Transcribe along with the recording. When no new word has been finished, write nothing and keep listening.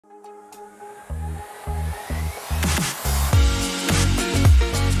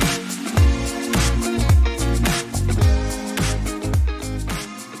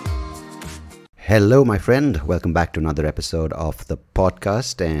Hello, my friend. Welcome back to another episode of the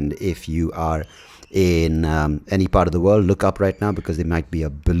podcast. And if you are in any part of the world, look up right now because there might be a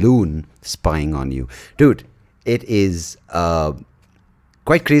balloon spying on you. Dude, it is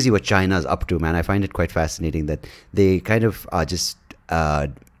quite crazy what China is up to, man. I find it quite fascinating that they kind of are just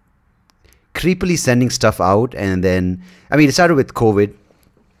creepily sending stuff out. And then, I mean, it started with COVID.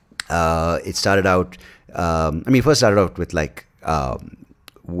 It started out, first started out with like,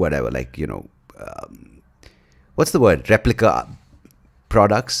 whatever, like, what's the word? Replica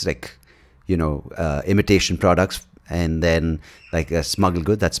products, like, imitation products, and then like a smuggled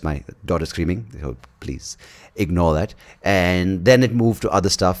good. That's my daughter screaming. So please ignore that. And then it moved to other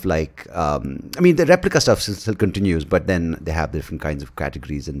stuff like, the replica stuff still continues, but then they have different kinds of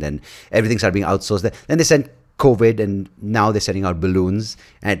categories, and then everything started being outsourced. Then they sent COVID, and now they're sending out balloons.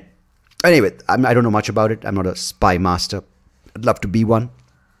 And anyway, I don't know much about it. I'm not a spy master. I'd love to be one.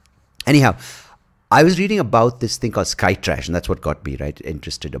 Anyhow, I was reading about this thing called sky trash, and that's what got me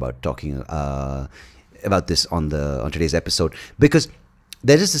interested about talking about this on today's episode, because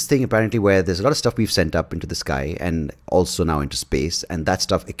there is this thing apparently where there's a lot of stuff we've sent up into the sky and also now into space, and that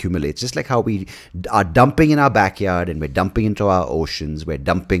stuff accumulates, just like how we are dumping in our backyard and we're dumping into our oceans, we're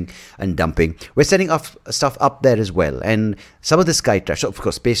dumping and dumping. We're sending off stuff up there as well, and some of the sky trash. So of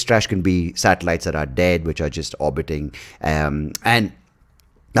course, space trash can be satellites that are dead, which are just orbiting, and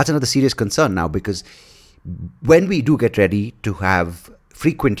that's another serious concern now, because when we do get ready to have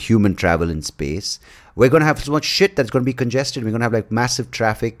frequent human travel in space, we're going to have so much shit that's going to be congested. We're going to have like massive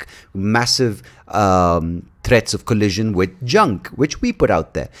traffic, massive threats of collision with junk, which we put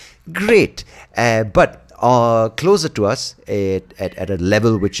out there. Great. But closer to us, at a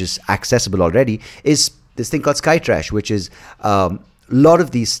level which is accessible already, is this thing called sky trash, which is a lot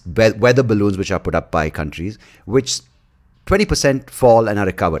of these weather balloons which are put up by countries, which 20% fall and are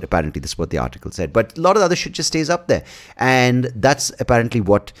recovered. Apparently, this is what the article said. But a lot of the other shit just stays up there. And that's apparently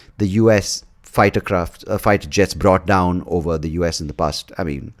what the US fighter jets brought down over the US in the past,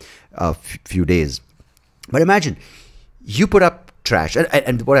 few days. But imagine, you put up trash.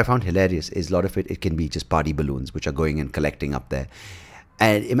 And what I found hilarious is a lot of it can be just party balloons, which are going and collecting up there.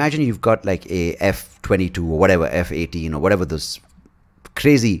 And imagine you've got like a F-22 or whatever, F-18 or whatever, those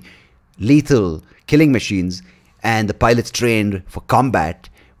crazy, lethal killing machines, and the pilot's trained for combat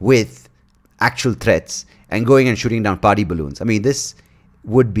with actual threats and going and shooting down party balloons. I mean, this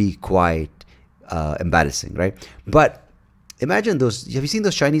would be quite embarrassing, right? But imagine those. Have you seen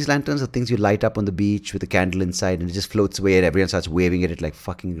those Chinese lanterns, the things you light up on the beach with a candle inside, and it just floats away and everyone starts waving at it like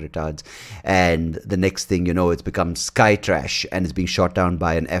fucking retards? And the next thing you know, it's become sky trash and it's being shot down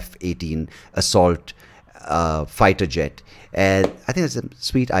by an F-18 assault fighter jet. And I think that's a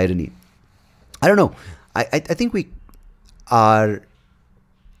sweet irony. I don't know. I think we are,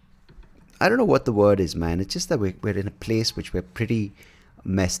 I don't know what the word is, man. It's just that we're in a place which we're pretty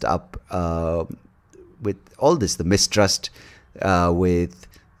messed up with all this, the mistrust, with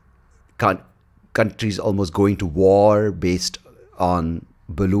countries almost going to war based on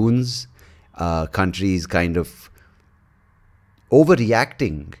balloons, countries kind of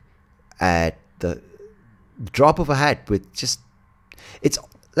overreacting at the drop of a hat with just, it's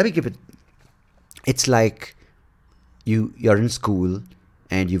like you're in school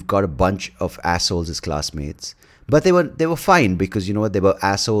and you've got a bunch of assholes as classmates, but they were fine because you know what, they were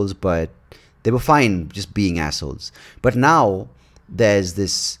assholes, but they were fine just being assholes. But now there's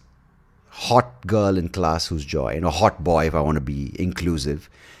this hot girl in class who's joy, hot boy if I want to be inclusive,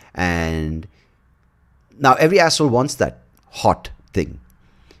 and now every asshole wants that hot thing,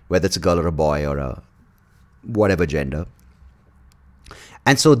 whether it's a girl or a boy or a whatever gender.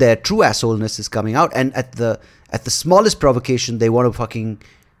 And so their true assholeness is coming out, and at the smallest provocation, they want to fucking.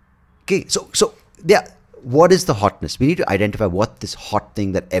 Okay, so yeah, what is the hotness? We need to identify what this hot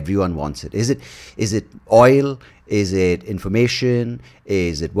thing that everyone wants it. Is it oil? Is it information?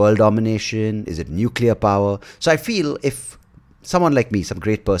 Is it world domination? Is it nuclear power? So I feel if someone like me, some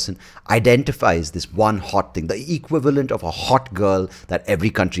great person, identifies this one hot thing, the equivalent of a hot girl that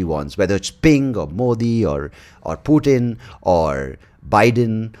every country wants, whether it's Ping or Modi or Putin or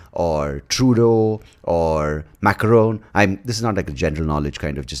Biden or Trudeau or Macron. This is not like a general knowledge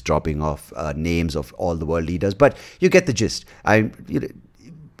kind of just dropping off names of all the world leaders, but you get the gist.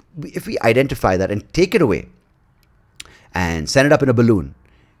 If we identify that and take it away and send it up in a balloon,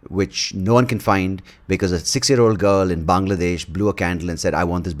 which no one can find because a 6-year-old girl in Bangladesh blew a candle and said, I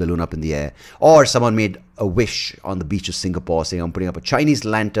want this balloon up in the air. Or someone made a wish on the beach of Singapore saying, I'm putting up a Chinese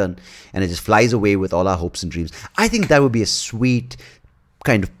lantern, and it just flies away with all our hopes and dreams. I think that would be a sweet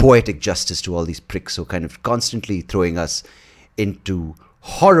kind of poetic justice to all these pricks who kind of constantly throwing us into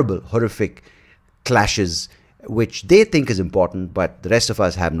horrible, horrific clashes which they think is important, but the rest of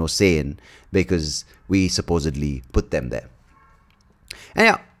us have no say in because we supposedly put them there. And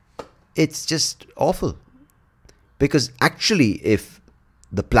yeah, it's just awful. Because actually, if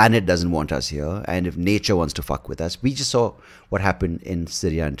the planet doesn't want us here, and if nature wants to fuck with us, we just saw what happened in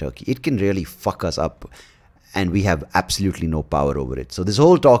Syria and Turkey. It can really fuck us up, and we have absolutely no power over it. So this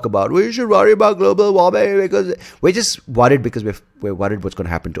whole talk about we should worry about global warming because we're just worried because we're worried what's going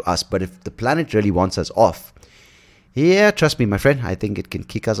to happen to us. But if the planet really wants us off, yeah, trust me, my friend, I think it can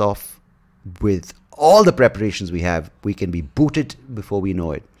kick us off with all the preparations we have. We can be booted before we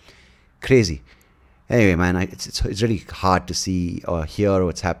know it. Crazy. Anyway, man, it's really hard to see or hear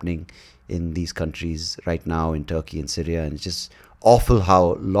what's happening in these countries right now, in Turkey and Syria, and it's just awful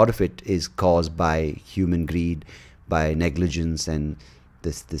how a lot of it is caused by human greed, by negligence, and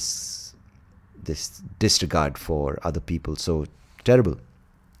this disregard for other people. So terrible.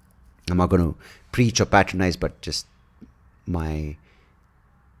 I'm not going to preach or patronize, but just my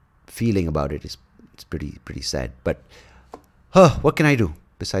feeling about it is it's pretty sad. But what can I do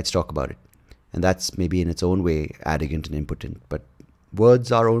besides talk about it? And that's maybe in its own way arrogant and impotent, but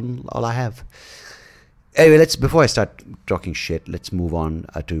words are all I have. Anyway, before I start talking shit, let's move on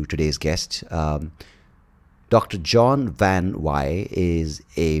to today's guest. Dr. John Van Wyhe is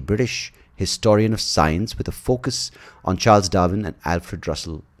a British historian of science with a focus on Charles Darwin and Alfred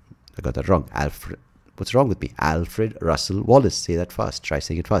Russel. I got that wrong. What's wrong with me? Alfred Russel Wallace. Say that fast. Try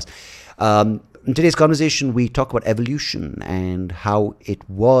saying it fast. In today's conversation, we talk about evolution and how it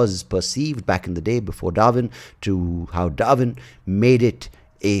was perceived back in the day before Darwin, to how Darwin made it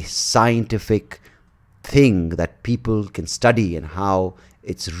a scientific thing that people can study, and how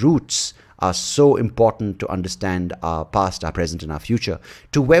its roots are so important to understand our past, our present, and our future,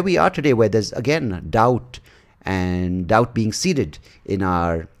 to where we are today, where there's, again, doubt being seeded in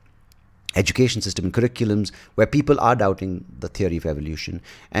our education system and curriculums, where people are doubting the theory of evolution.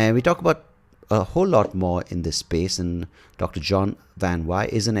 And we talk about a whole lot more in this space, and Dr. John Van Wyhe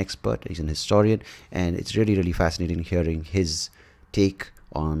is an expert, he's an historian, and it's really, really fascinating hearing his take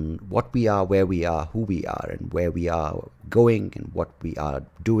on what we are, where we are, who we are, and where we are going, and what we are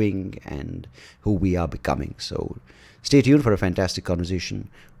doing, and who we are becoming. So stay tuned for a fantastic conversation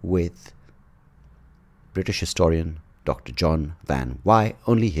with British historian Dr. John Van Wyhe,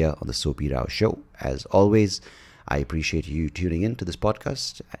 only here on the SoapyRao Show. As always, I appreciate you tuning in to this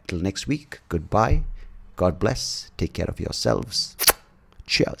podcast. Until next week, goodbye. God bless. Take care of yourselves.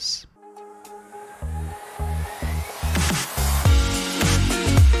 Cheers.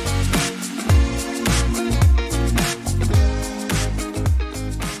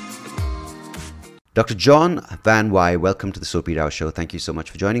 Dr. John Van Wyhe, welcome to the SoapyRao Show. Thank you so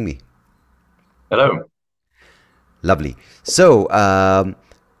much for joining me. Hello. Lovely. So,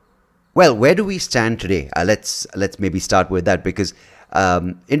 well, where do we stand today? Let's maybe start with that, because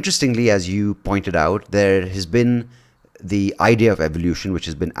interestingly, as you pointed out, there has been the idea of evolution, which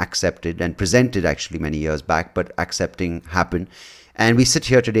has been accepted and presented actually many years back, but accepting happened. And we sit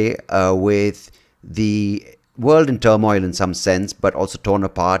here today with the world in turmoil in some sense, but also torn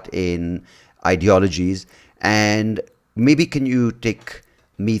apart in ideologies. And maybe can you take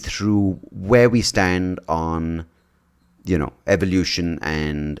me through where we stand on, evolution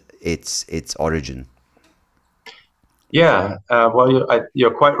and its origin? Yeah, well,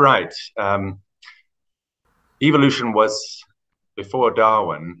 you're quite right. Evolution was, before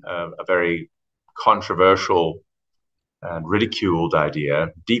Darwin, a very controversial and ridiculed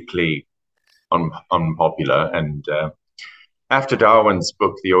idea, deeply unpopular. And after Darwin's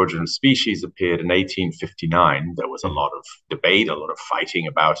book, The Origin of Species, appeared in 1859, there was a lot of debate, a lot of fighting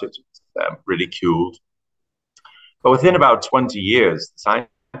about it, ridiculed. But within about 20 years, the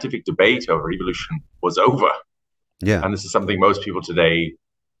scientific debate over evolution was over. Yeah. And this is something most people today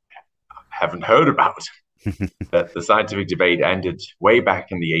haven't heard about. That the scientific debate ended way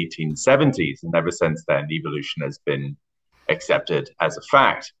back in the 1870s. And ever since then, evolution has been accepted as a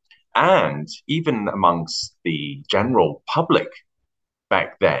fact. And even amongst the general public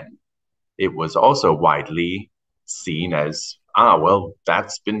back then, it was also widely seen as, well,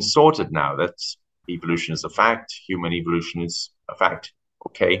 that's been sorted now. That's evolution is a fact. Human evolution is a fact.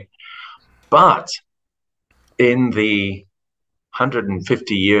 Okay. But in the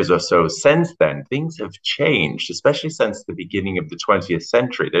 150 years or so since then, things have changed, especially since the beginning of the 20th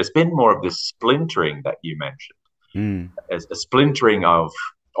century. There's been more of this splintering that you mentioned, as a splintering of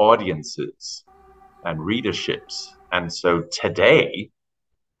audiences and readerships. And so today,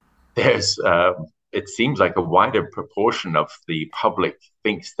 there's it seems like a wider proportion of the public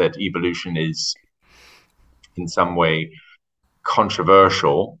thinks that evolution is in some way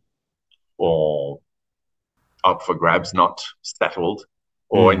controversial or up for grabs, not settled,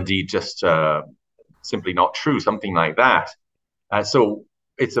 or Mm, indeed just simply not true, something like that. So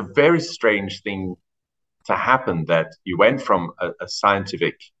it's a very strange thing to happen that you went from a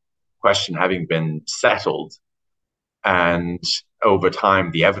scientific question having been settled, and over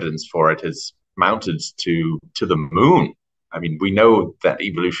time the evidence for it has mounted to the moon. I mean, we know that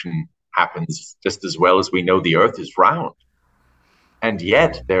evolution happens just as well as we know the Earth is round, and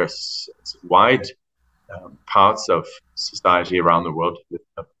yet there's wide parts of society around the world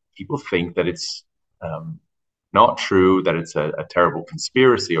people think that it's not true, that it's a terrible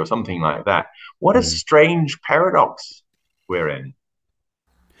conspiracy or something like that. What a mm. strange paradox we're in.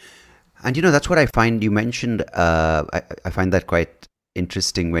 And that's what I find you mentioned. I find that quite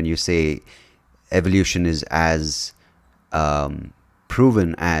interesting when you say evolution is as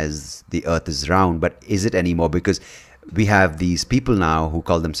proven as the Earth is round. But is it anymore? Because we have these people now who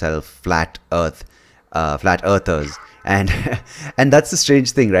call themselves flat earthers, and and that's the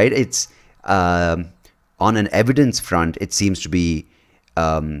strange thing, right? It's on an evidence front, it seems to be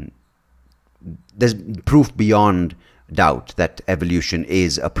there's proof beyond doubt that evolution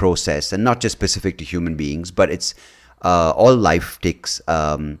is a process and not just specific to human beings, but it's all life takes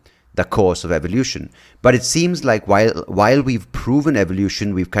the course of evolution. But it seems like while we've proven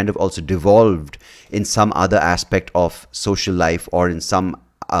evolution, we've kind of also devolved in some other aspect of social life or in some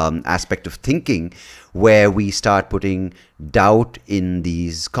aspect of thinking where we start putting doubt in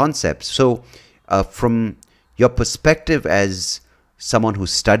these concepts. So from your perspective as someone who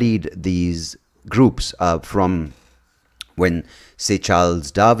studied these groups from when, say,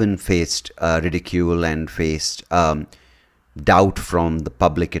 Charles Darwin faced ridicule and faced doubt from the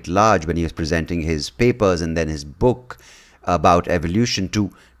public at large when he was presenting his papers and then his book about evolution,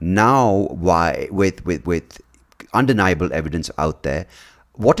 to now, why with undeniable evidence out there,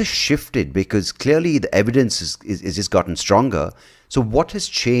 what has shifted? Because clearly the evidence is just gotten stronger. So what has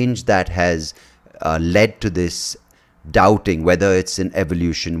changed that has led to this doubting, whether it's in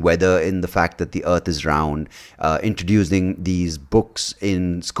evolution, whether in the fact that the Earth is round, introducing these books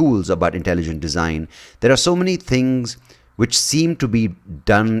in schools about intelligent design? There are so many things which seem to be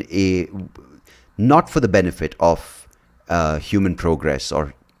done not for the benefit of human progress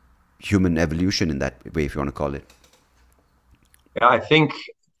or human evolution in that way, if you want to call it. Yeah, I think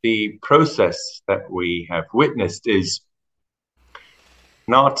the process that we have witnessed is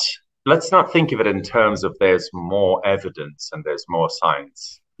not, let's not think of it in terms of there's more evidence and there's more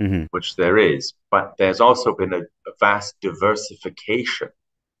science, Mm-hmm. which there is, but there's also been a vast diversification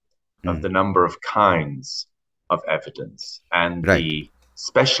of Mm. the number of kinds of evidence, and Right. the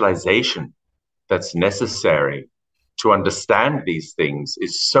specialization that's necessary to understand these things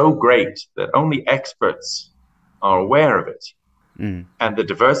is so great that only experts are aware of it. Mm. And the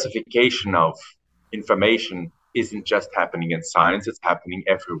diversification of information isn't just happening in science, it's happening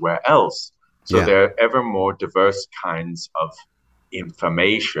everywhere else. So Yeah. there are ever more diverse kinds of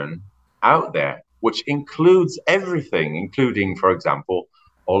information out there, which includes everything, including, for example,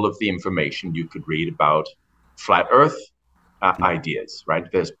 all of the information you could read about flat Earth ideas, right?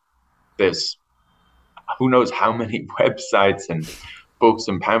 There's who knows how many websites and books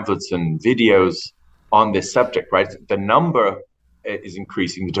and pamphlets and videos on this subject, right? The number is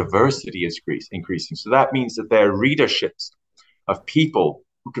increasing, the diversity is increasing. So that means that there are readerships of people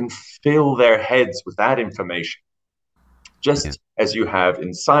who can fill their heads with that information, Yeah. just as you have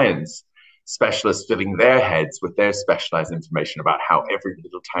in science, specialists filling their heads with their specialized information about how every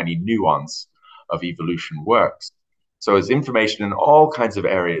little tiny nuance of evolution works. So as information in all kinds of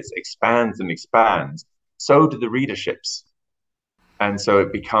areas expands and expands, so do the readerships. And so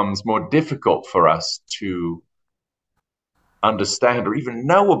it becomes more difficult for us to understand or even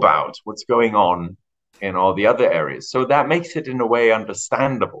know about what's going on in all the other areas. So that makes it, in a way,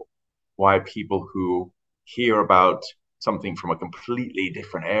 understandable why people who hear about something from a completely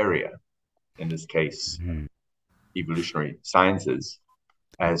different area, in this case, Mm. evolutionary sciences,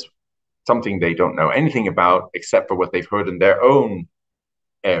 as something they don't know anything about except for what they've heard in their own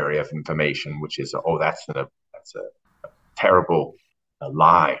area of information, which is, oh, that's a terrible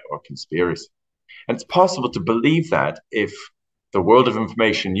lie or conspiracy. And it's possible to believe that if the world of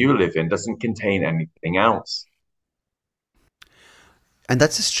information you live in doesn't contain anything else. And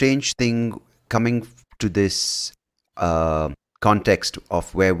that's a strange thing coming to this uh, context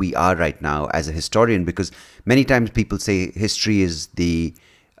of where we are right now as a historian, because many times people say history is the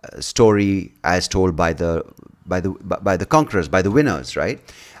story as told by the conquerors, by the winners, right?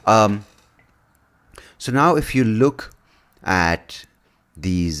 Um, so now, if you look at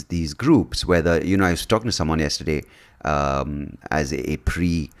these groups, whether I was talking to someone yesterday as a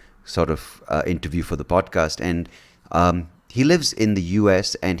pre sort of interview for the podcast, and he lives in the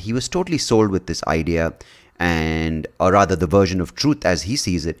US, and he was totally sold with this idea, and or rather the version of truth as he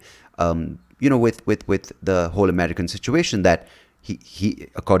sees it. With the whole American situation, that he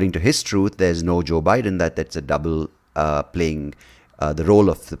according to his truth, there's no Joe Biden, that's a double playing the role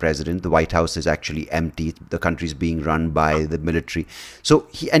of the president. The White House is actually empty. The country's being run by the military. So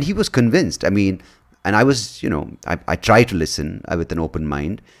he was convinced. I mean, and I was, I try to listen with an open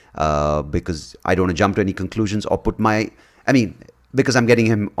mind because I don't want to jump to any conclusions or because I'm getting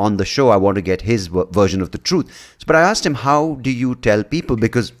him on the show, I want to get his version of the truth. But I asked him, how do you tell people?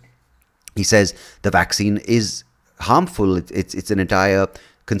 Because he says the vaccine is harmful. It's an entire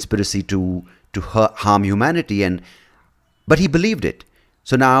conspiracy to harm humanity, but he believed it.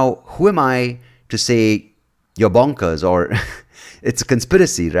 So now, who am I to say you're bonkers or it's a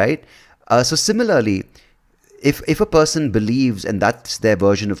conspiracy, right? So similarly, if a person believes and that's their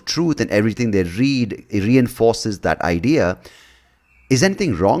version of truth and everything they read reinforces that idea, is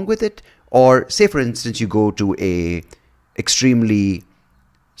anything wrong with it? Or say, for instance, you go to a extremely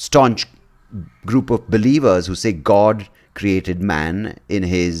staunch group of believers who say God created man in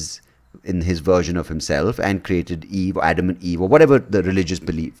his version of himself and created Eve, or Adam and Eve, or whatever the religious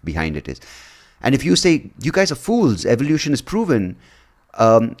belief behind it is. And if you say, you guys are fools, evolution is proven,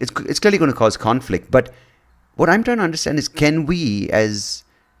 it's clearly going to cause conflict. But what I'm trying to understand is, can we, as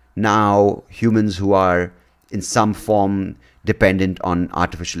now humans who are in some form dependent on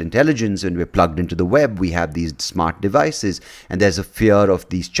artificial intelligence, and we're plugged into the web, we have these smart devices, and there's a fear of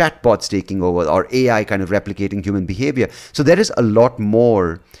these chatbots taking over or AI kind of replicating human behavior. So there is a lot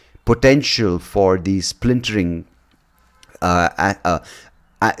more potential for these splintering aspects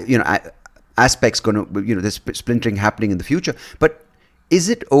going to, this splintering happening in the future. But is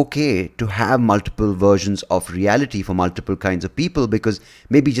it okay to have multiple versions of reality for multiple kinds of people? Because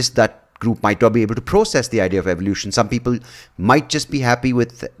maybe just that group might not be able to process the idea of evolution. Some people might just be happy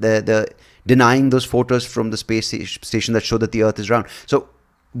with the denying those photos from the space station that show that the Earth is round. So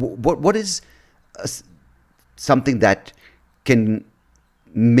what is something that can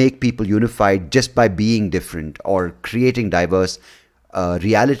make people unified just by being different or creating diverse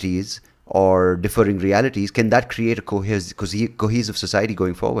realities or differing realities? Can that create a cohesive society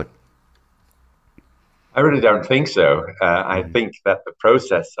going forward? I really don't think so. I think that the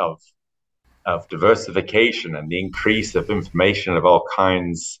process of diversification and the increase of information of all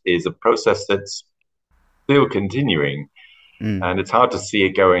kinds is a process that's still continuing, and it's hard to see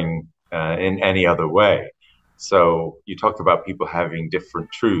it going in any other way. So you talk about people having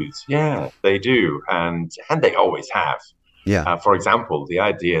different truths. Yeah, they do, and they always have. Yeah. For example, the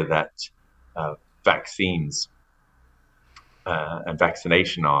idea that vaccines and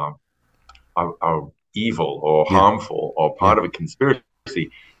vaccination are evil or harmful or part of a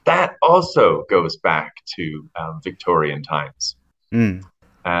conspiracy. That also goes back to Victorian times.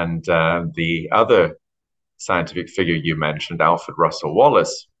 And the other scientific figure you mentioned, Alfred Russel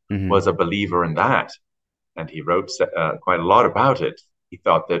Wallace, was a believer in that. And he wrote quite a lot about it. He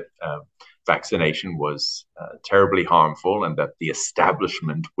thought that vaccination was terribly harmful and that the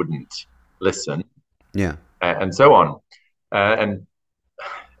establishment wouldn't listen. Yeah. And so on. And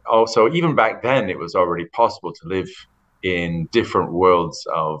also, even back then, it was already possible to live in different worlds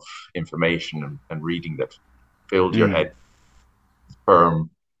of information and reading that filled your head, confirm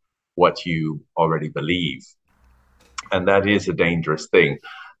what you already believe. And that is a dangerous thing.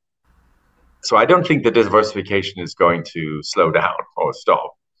 So I don't think the diversification is going to slow down or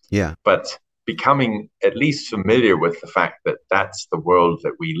stop. Yeah. But becoming at least familiar with the fact that that's the world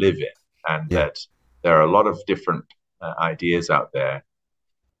that we live in, and that there are a lot of different ideas out there,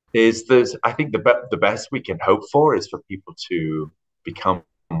 I think the best we can hope for is for people to become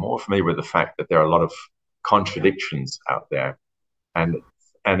more familiar with the fact that there are a lot of contradictions out there, and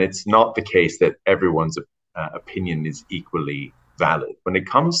it's not the case that everyone's opinion is equally valid. When it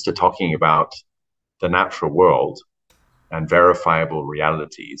comes to talking about the natural world and verifiable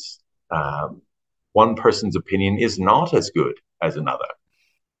realities, one person's opinion is not as good as another.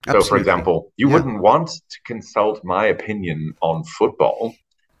 Absolutely. So, for example, you wouldn't want to consult my opinion on football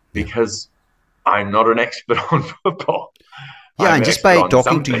because I'm not an expert on football. Yeah, and just by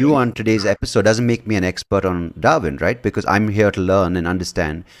talking to you on today's episode doesn't make me an expert on Darwin, right? Because I'm here to learn and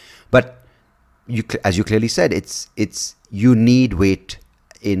understand. But as you clearly said, you need weight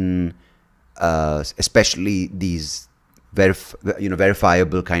in especially these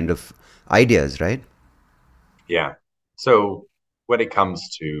verifiable kind of ideas, right? Yeah. So when it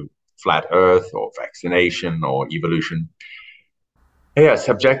comes to flat Earth or vaccination or evolution,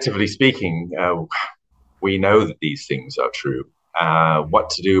 subjectively speaking, we know that these things are true. what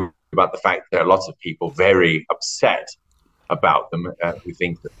to do about the fact that there are lots of people very upset about them who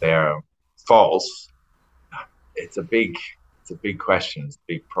think that they're false. It's a big question. It's a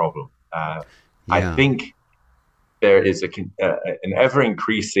big problem. I Yeah. think there is an ever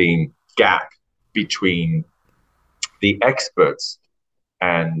increasing gap between the experts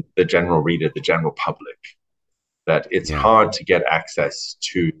and the general reader, the general public, that it's Yeah. hard to get access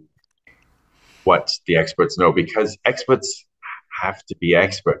to what the experts know, because experts have to be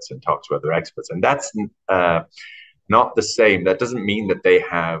experts and talk to other experts. And that's not the same. That doesn't mean that they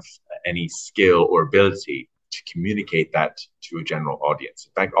have any skill or ability to communicate that to a general audience.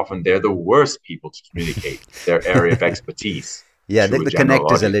 In fact, often they're the worst people to communicate their area of expertise Yeah, to a the general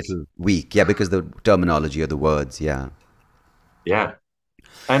connect is a audience. little weak. Yeah, because the terminology of the words. Yeah. Yeah.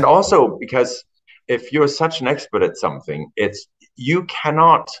 And also because if you're such an expert at something, you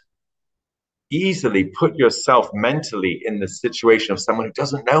cannot easily put yourself mentally in the situation of someone who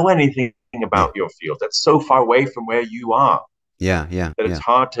doesn't know anything Yeah. about your field. That's so far away from where you are Yeah. Yeah. that it's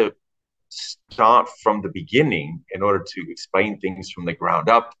Yeah. hard to start from the beginning in order to explain things from the ground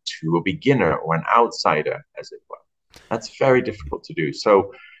up to a beginner or an outsider, as it were. That's very difficult to do.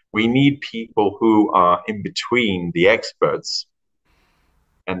 So we need people who are in between the experts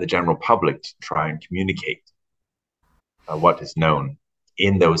and the general public to try and communicate what is known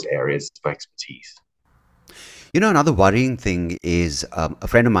in those areas of expertise. You know, another worrying thing is a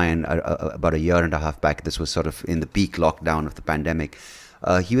friend of mine about a year and a half back, this was sort of in the peak lockdown of the pandemic.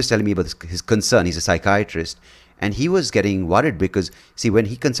 He was telling me about his concern. He's a psychiatrist, and he was getting worried because, see, when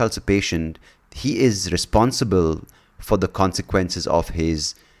he consults a patient, he is responsible for the consequences of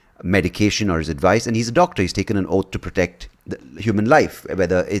his medication or his advice. And he's a doctor. He's taken an oath to protect the human life,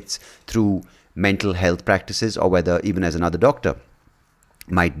 whether it's through mental health practices or whether even as another doctor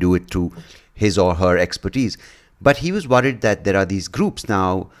might do it through his or her expertise. But he was worried that there are these groups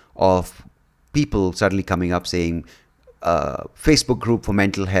now of people suddenly coming up saying, Facebook group for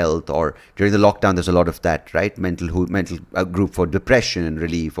mental health, or during the lockdown, there's a lot of that, right? Mental group for depression and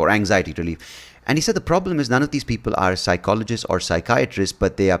relief or anxiety relief. And he said the problem is none of these people are psychologists or psychiatrists,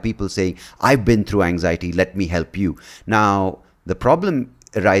 but they are people saying, I've been through anxiety, let me help you. Now, the problem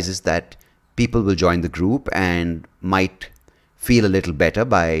arises that people will join the group and might feel a little better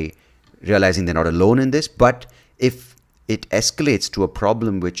by realizing they're not alone in this. But if it escalates to a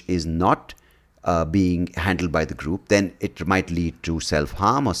problem which is not being handled by the group, then it might lead to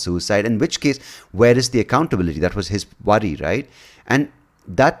self-harm or suicide, in which case, where is the accountability? That was his worry, right? And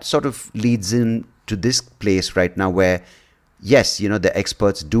that sort of leads in to this place right now where, yes, you know, the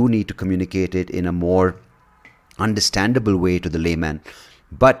experts do need to communicate it in a more understandable way to the layman.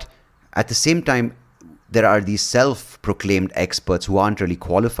 But at the same time, there are these self-proclaimed experts who aren't really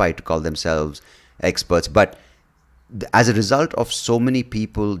qualified to call themselves experts, but as a result of so many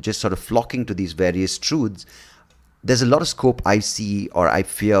people just sort of flocking to these various truths, there's a lot of scope I see or I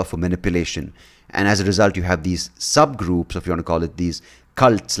fear for manipulation. And as a result, you have these subgroups, if you want to call it, these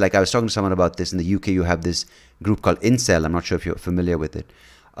cults. Like I was talking to someone about this in the UK, you have this group called Incel. I'm not sure if you're familiar with it,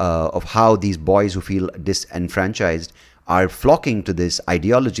 of how these boys who feel disenfranchised are flocking to this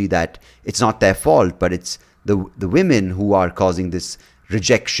ideology that it's not their fault, but it's the women who are causing this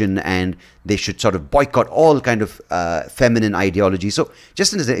rejection, and they should sort of boycott all kind of feminine ideology. So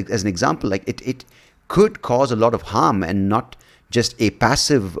just as an example, like it could cause a lot of harm, and not just a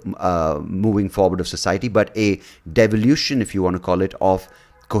passive moving forward of society, but a devolution, if you want to call it, of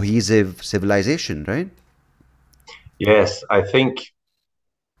cohesive civilization, right? Yes, I think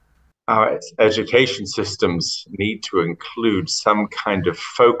our education systems need to include some kind of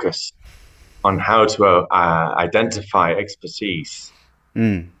focus on how to identify expertise,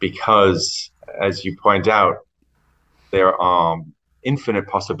 because, as you point out, there are infinite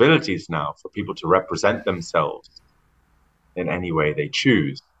possibilities now for people to represent themselves in any way they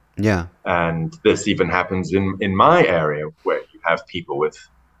choose. Yeah. And this even happens in my area, where you have people with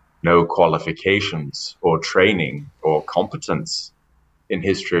no qualifications or training or competence in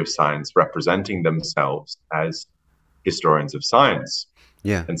history of science representing themselves as historians of science,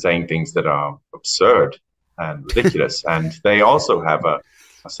 Yeah. and saying things that are absurd and ridiculous. And they also have a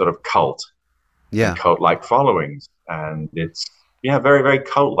sort of cult and Yeah. cult-like followings. And it's, yeah, very, very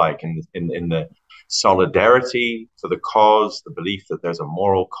cult-like in the solidarity for the cause, the belief that there's a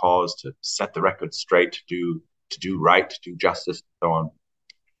moral cause to set the record straight, to do right, to do justice, and so on.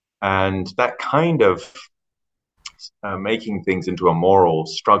 And that kind of making things into a moral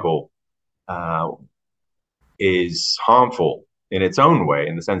struggle is harmful in its own way,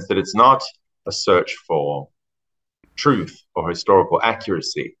 in the sense that it's not a search for truth or historical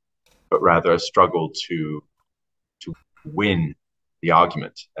accuracy, but rather a struggle to win the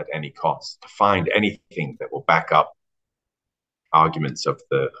argument at any cost, to find anything that will back up arguments of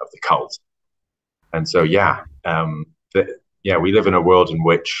the cult. And so, we live in a world in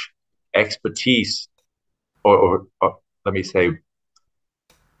which expertise, or let me say,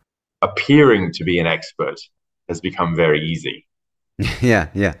 appearing to be an expert has become very easy. Yeah,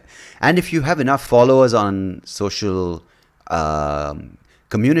 yeah. And if you have enough followers on social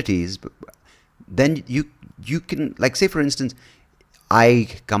communities, then you can, like, say for instance, I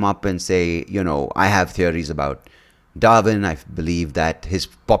come up and say, I have theories about Darwin. I believe that his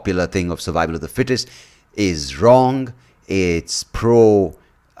popular thing of survival of the fittest is wrong. It's pro.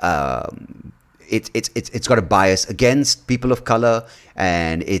 It's got a bias against people of color,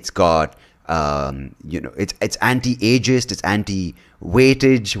 and it's got it's anti-ageist, it's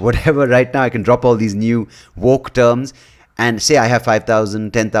anti-weightage, whatever. Right now, I can drop all these new woke terms and say I have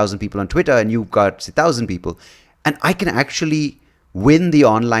 5,000, 10,000 people on Twitter, and you've got 1,000 people, and I can actually win the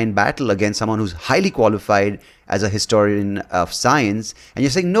online battle against someone who's highly qualified as a historian of science. And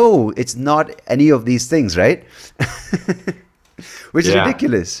you're saying, no, it's not any of these things, right? Which is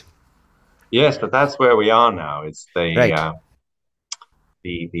ridiculous. Yes, but that's where we are now. It's the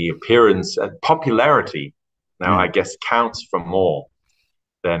appearance and popularity now, I guess, counts for more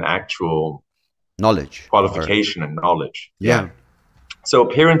than actual knowledge, qualification, and knowledge. Yeah. So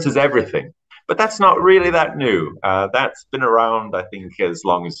appearance is everything. But that's not really that new. That's been around, I think, as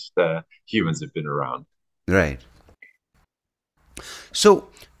long as humans have been around. Right. So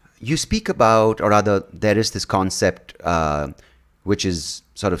you speak about, or rather, there is this concept which is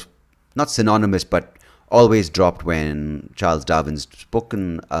sort of not synonymous, but always dropped when Charles Darwin's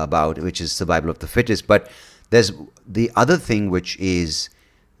spoken about, which is survival of the fittest. But there's the other thing, which is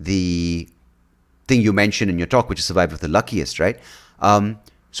the thing you mentioned in your talk, which is survival of the luckiest, right?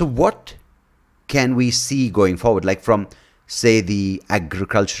 So what can we see going forward, like from, say, the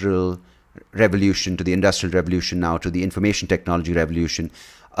agricultural revolution to the industrial revolution, now to the information technology revolution,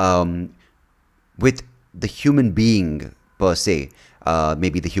 with the human being per se,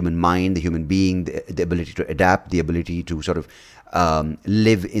 maybe the human mind, the human being, the ability to adapt, the ability to sort of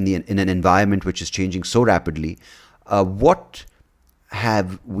live in an environment which is changing so rapidly. What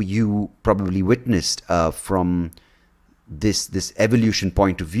have you probably witnessed from this evolution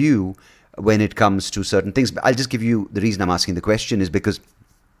point of view when it comes to certain things? I'll just give you the reason I'm asking the question is because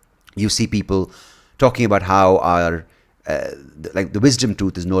you see people talking about how our like the wisdom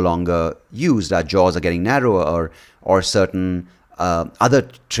tooth is no longer used, our jaws are getting narrower, or certain other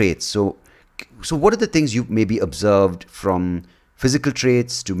traits. So what are the things you've maybe observed, from physical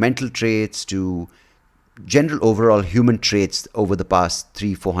traits to mental traits to general overall human traits over the past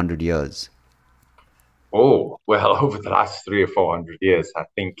 300-400 years? Oh, well, over the last 300 or 400 years, I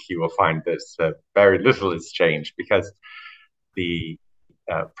think you will find that very little has changed, because the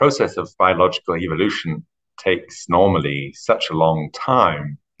process of biological evolution takes normally such a long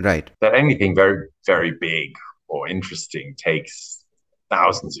time, right, that anything very, very big or interesting takes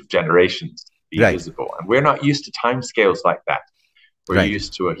thousands of generations to be visible. And we're not used to timescales like that. We're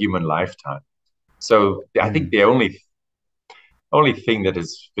used to a human lifetime. So I think the only thing that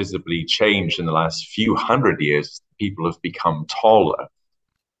has visibly changed in the last few hundred years, people have become taller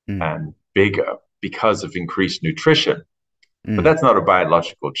and bigger because of increased nutrition. But that's not a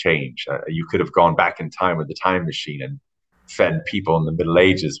biological change. You could have gone back in time with the time machine and fed people in the Middle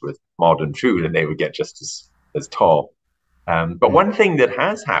Ages with modern food, and they would get just as tall. But one thing that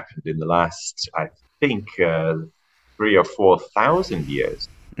has happened in the last, I think, 3,000 or 4,000 years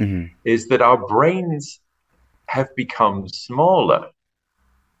is that our brains have become smaller,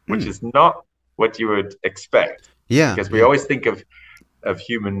 which is not what you would expect. Yeah, because we always think of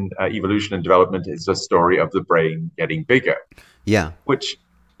human evolution and development as a story of the brain getting bigger. Yeah, which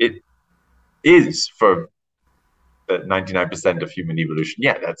it is for the 99% of human evolution.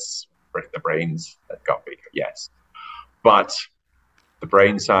 Yeah, that's the brains that got bigger. Yes, but the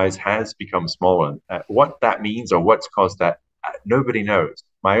brain size has become smaller. What that means, or what's caused that, nobody knows.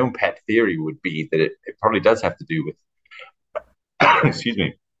 My own pet theory would be that it probably does have to do with, excuse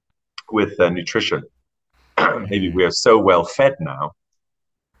me, with nutrition. Maybe we are so well fed now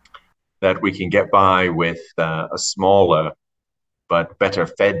that we can get by with a smaller but better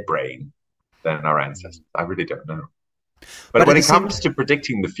fed brain than our ancestors. I really don't know. But when it comes to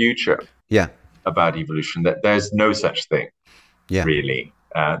predicting the future about evolution, that there's no such thing, really.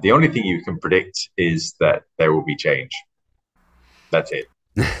 The only thing you can predict is that there will be change. That's it.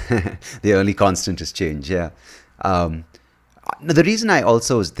 The only constant is change, the reason I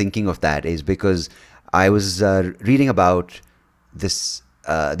also was thinking of that is because I was reading about these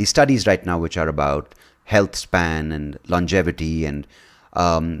studies right now, which are about health span and longevity, and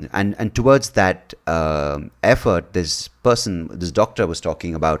towards that effort, this doctor was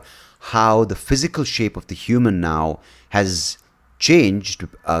talking about how the physical shape of the human now has changed.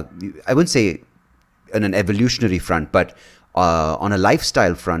 I wouldn't say on an evolutionary front, but on a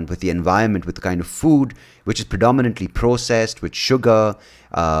lifestyle front, with the environment, with the kind of food which is predominantly processed, with sugar,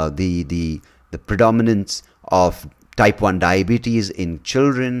 the predominance of type 1 diabetes in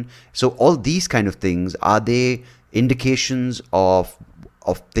children. So all these kind of things, are they indications of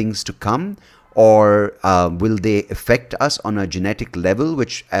things to come, or will they affect us on a genetic level,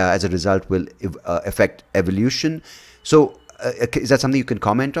 which as a result will affect evolution? So is that something you can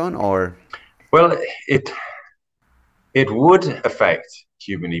comment on, or? Well, it would affect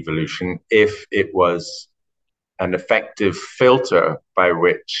human evolution if it was an effective filter by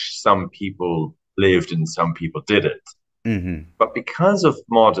which some people lived and some people didn't. Mm-hmm. But because of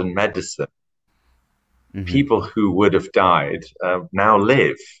modern medicine, people who would have died now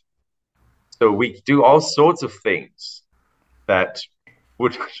live. So we do all sorts of things that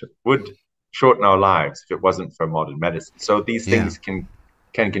would shorten our lives if it wasn't for modern medicine. So these things can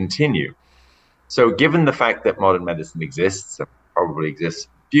continue. So given the fact that modern medicine exists and probably exists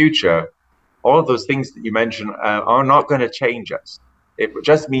in the future, all of those things that you mentioned are not going to change us. It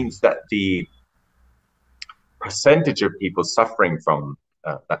just means that the percentage of people suffering from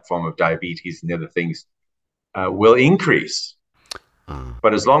that form of diabetes and the other things will increase.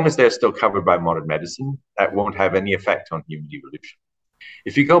 But as long as they're still covered by modern medicine, that won't have any effect on human evolution.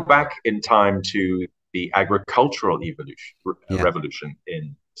 If you go back in time to the agricultural revolution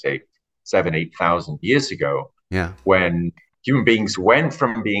in, say, 7,000-8,000 years ago, when human beings went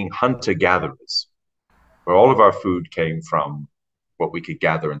from being hunter-gatherers, where all of our food came from what we could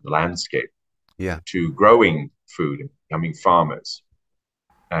gather in the landscape, to growing food and becoming farmers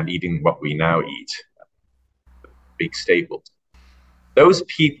and eating what we now eat, big staples. Those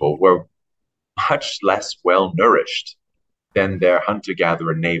people were much less well-nourished than their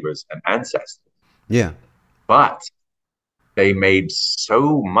hunter-gatherer neighbors and ancestors. But they made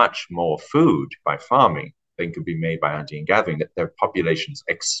so much more food by farming than could be made by hunting and gathering that their populations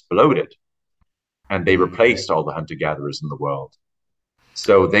exploded, and they replaced all the hunter-gatherers in the world.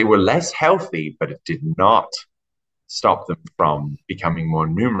 So they were less healthy, but it did not stop them from becoming more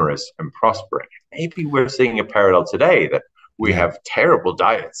numerous and prospering. Maybe we're seeing a parallel today, that we have terrible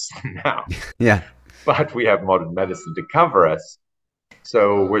diets now, but we have modern medicine to cover us.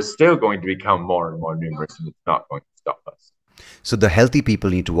 So we're still going to become more and more numerous, and it's not going to stop us. So the healthy people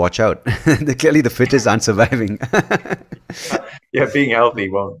need to watch out. Clearly the fittest aren't surviving. Being healthy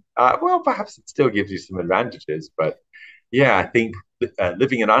won't. Well, perhaps it still gives you some advantages, but I think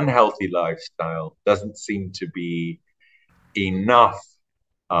living an unhealthy lifestyle doesn't seem to be enough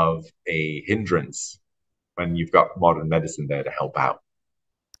of a hindrance when you've got modern medicine there to help out.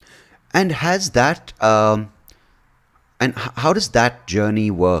 And has that, and how does that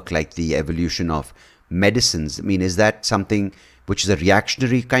journey work, like the evolution of medicines? I mean, is that something which is a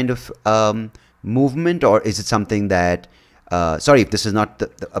reactionary kind of movement, or is it something that, sorry, if this is not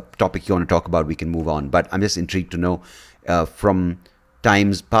a topic you want to talk about, we can move on, but I'm just intrigued to know, from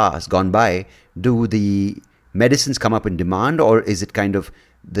times past, gone by, do the medicines come up in demand, or is it kind of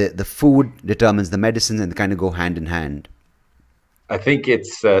the food determines the medicines and they kind of go hand in hand? I think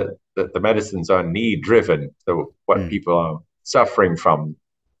it's that the medicines are need driven. So what people are suffering from,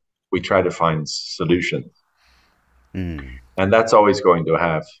 we try to find solutions. And that's always going to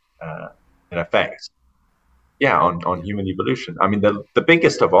have an effect, on human evolution. I mean, the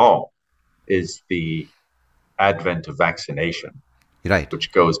biggest of all is the advent of vaccination,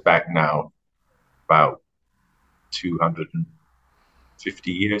 which goes back now about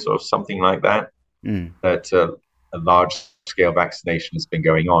 250 years or something like that, that a large-scale vaccination has been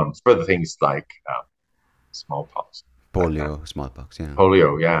going on for the things like smallpox. Polio, smallpox,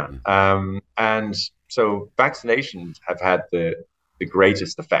 Polio, and so vaccinations have had the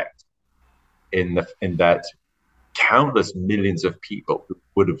greatest effect in that countless millions of people who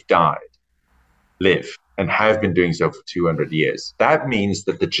would have died live and have been doing so for 200 years. That means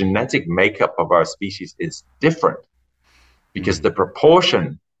that the genetic makeup of our species is different, because the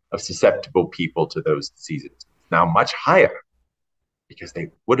proportion of susceptible people to those diseases is now much higher, because they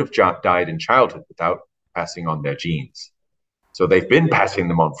would have died in childhood without passing on their genes. So they've been passing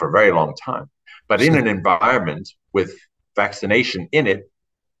them on for a very long time. But in an environment with vaccination in it,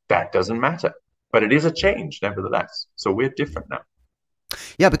 that doesn't matter. But it is a change, nevertheless. So we're different now.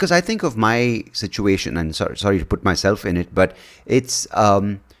 Yeah, because I think of my situation, and sorry to put myself in it, but it's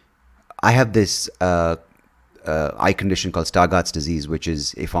I have this eye condition called Stargardt's disease, which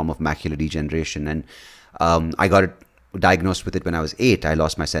is a form of macular degeneration. And I got it diagnosed with it when I was 8. I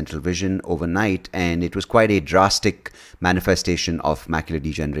lost my central vision overnight, and it was quite a drastic manifestation of macular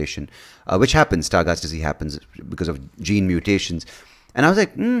degeneration, which happens. Stargardt's disease happens because of gene mutations. And I was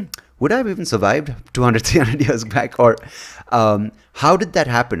like, would I have even survived 200, 300 years back? Or how did that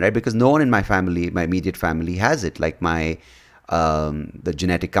happen, right? Because no one in my family, my immediate family, has it. Like the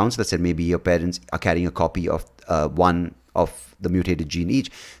genetic counselor said, maybe your parents are carrying a copy of one of the mutated gene each.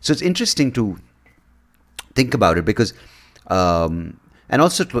 So it's interesting to think about it because, and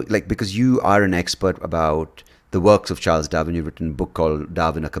also because you are an expert about the works of Charles Darwin. You've written a book called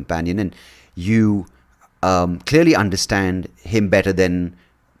Darwin, A Companion, and you clearly understand him better than,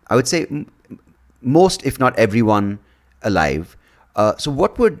 I would say, most, if not everyone alive. So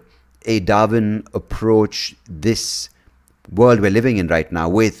what would a Darwin approach this world we're living in right now,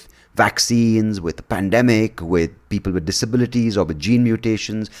 with vaccines, with the pandemic, with people with disabilities or with gene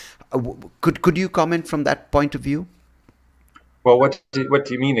mutations? Could you comment from that point of view? Well, what do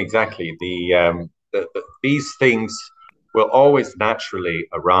you mean exactly? These things will always naturally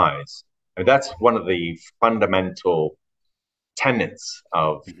arise. And that's one of the fundamental tenets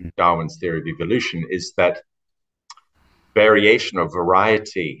of Darwin's theory of evolution, is that variation or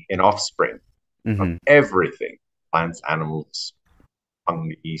variety in offspring of everything, plants, animals,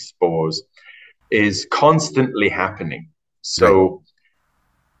 fungi, spores, is constantly happening. So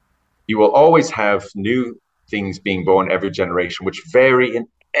you will always have new things being born every generation, which vary in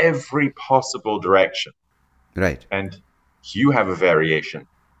every possible direction. Right. And you have a variation,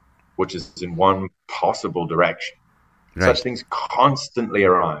 which is in one possible direction. Right. Such things constantly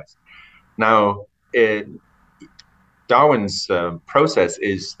arise. Now, Darwin's process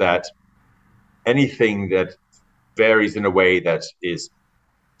is that anything that varies in a way that is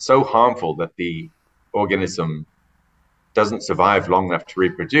so harmful that the organism doesn't survive long enough to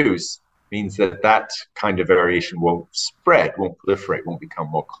reproduce means that that kind of variation won't spread, won't proliferate, won't become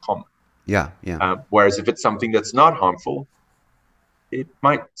more common. Whereas if it's something that's not harmful, it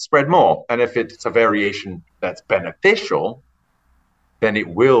might spread more. And if it's a variation that's beneficial, then it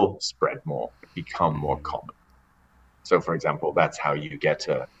will spread more, become more common. So, for example, that's how you get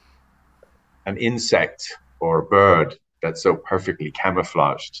an insect or a bird that's so perfectly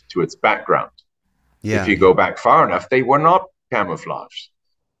camouflaged to its background. If you go back far enough, they were not camouflaged,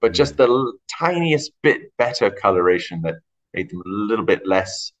 but just the tiniest bit better coloration that made them a little bit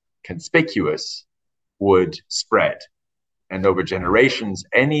less conspicuous would spread. And over generations,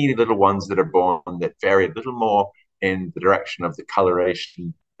 any little ones that are born that vary a little more in the direction of the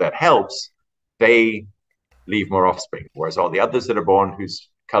coloration that helps, they leave more offspring. Whereas all the others that are born whose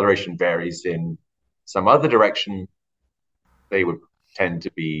coloration varies in some other direction, they would tend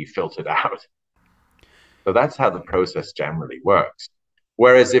to be filtered out. So that's how the process generally works.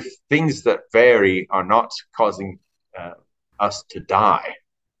 Whereas if things that vary are not causing us to die,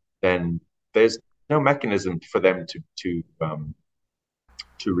 then there's no mechanism for them to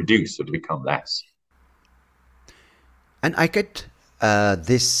reduce or to become less. And I get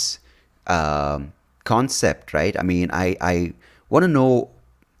this concept, right? I mean, I want to know,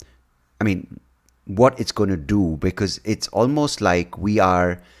 I mean, what it's going to do, because it's almost like we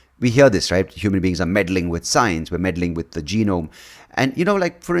hear this, right? Human beings are meddling with science, we're meddling with the genome. And, you know,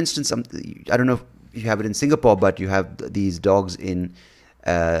 like, for instance, I don't know if you have it in Singapore, but you have these dogs in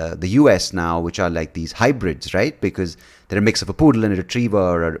the US now, which are like these hybrids, right? Because they're a mix of a poodle and a retriever,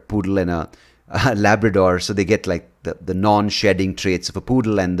 or a poodle and a Labrador. So they get like the non-shedding traits of a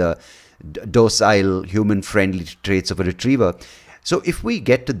poodle and the docile, human-friendly traits of a retriever. So if we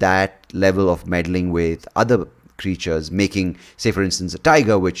get to that level of meddling with other creatures, making, say, for instance, a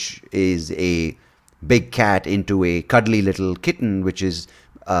tiger, which is a big cat, into a cuddly little kitten, which is,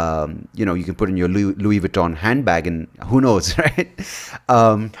 you know, you can put in your Louis Vuitton handbag, and who knows, right?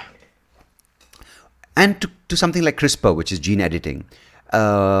 And to something like CRISPR, which is gene editing,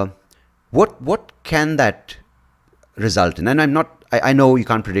 what can that result in? And I know you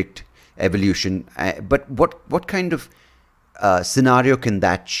can't predict evolution, but what kind of scenario can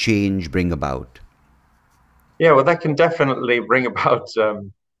that change bring about? Yeah, well, that can definitely bring about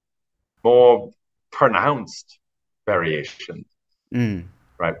more pronounced variation,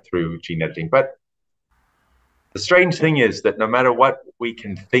 right, through gene editing. But the strange thing is that no matter what we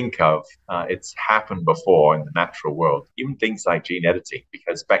can think of, it's happened before in the natural world, even things like gene editing,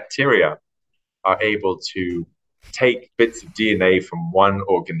 because bacteria are able to take bits of DNA from one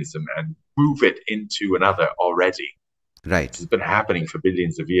organism and move it into another already. Right. It's been happening for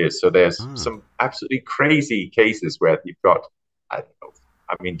billions of years. So there's some absolutely crazy cases where you've got, I don't know,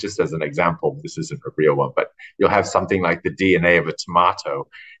 I mean, just as an example, this isn't a real one, but you'll have something like the DNA of a tomato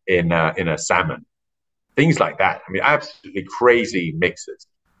in a salmon, things like that. I mean, absolutely crazy mixes,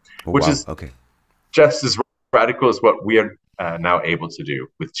 Oh, which wow. is Okay. just as radical as what we are now able to do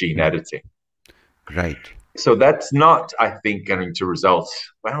with gene Mm. editing. Right. So that's not, I think, going to result,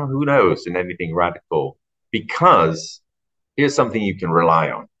 well, who knows, in anything radical, because here's something you can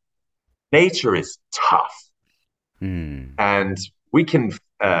rely on. Nature is tough, Mm. and we can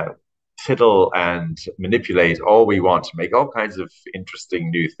fiddle and manipulate all we want to make all kinds of interesting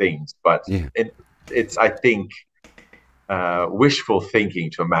new things. But Yeah. it's, I think, wishful thinking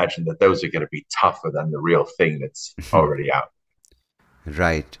to imagine that those are going to be tougher than the real thing that's already out.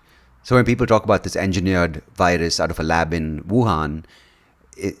 Right. So when people talk about this engineered virus out of a lab in Wuhan,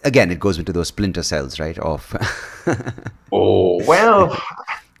 again, it goes into those splinter cells, right? Of Oh, well,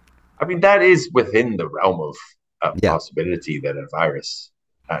 I mean, that is within the realm of yeah, possibility that a virus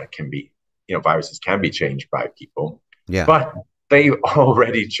can be, viruses can be changed by people, yeah, but they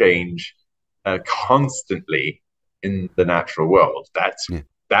already change constantly in the natural world. yeah,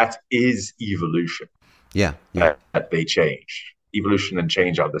 That is evolution, yeah, yeah, that they change. Evolution and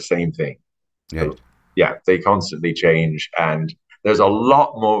change are the same thing. right. So, yeah, they constantly change. And there's a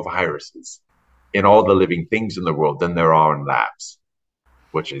lot more viruses in all the living things in the world than there are in labs,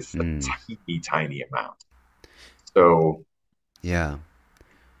 which is a Mm, teeny, tiny amount. So, yeah.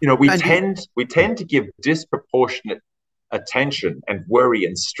 we And we, tend to give disproportionate attention and worry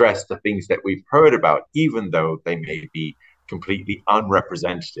and stress to things that we've heard about, even though they may be completely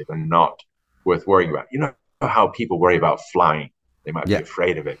unrepresentative and not worth worrying about. You know how people worry about flying; they might be yeah,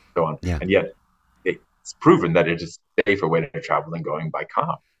 afraid of it, so on, yeah, and yet it's proven that it is a safer way to travel than going by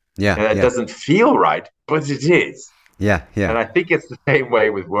car. yeah, And that yeah, doesn't feel right, but it is. yeah, yeah, And I think it's the same way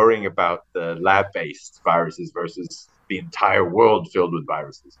with worrying about the lab-based viruses versus the entire world filled with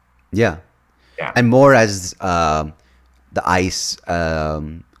viruses. yeah. Yeah. And more as the ice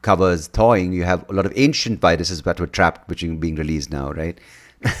covers thawing, you have a lot of ancient viruses that were trapped, which are being released now, right?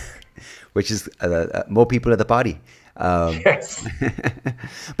 Which is more people at the party. Um, Yes.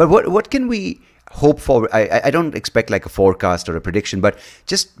 but what can we hope for? I don't expect like a forecast or a prediction, but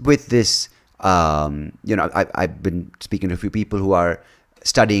just with this, I've been speaking to a few people who are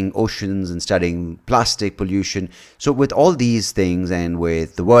studying oceans and studying plastic pollution. So with all these things and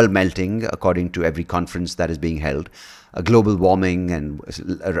with the world melting, according to every conference that is being held, global warming and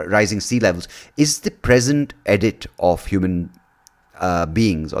rising sea levels, is the present edit of human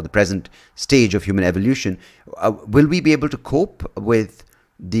beings or the present stage of human evolution, will we be able to cope with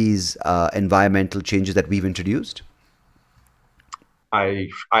these environmental changes that we've introduced?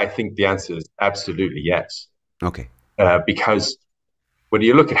 I think the answer is absolutely yes. Okay. Because when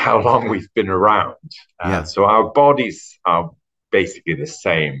you look at how long we've been around, Yeah. so our bodies are basically the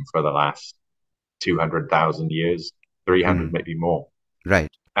same for the last 200,000 years, 300, Mm. maybe more. Right.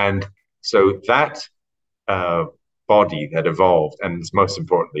 And so that uh, body that evolved, and most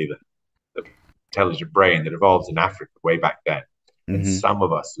importantly, the intelligent brain that evolved in Africa way back then, and Mm-hmm. some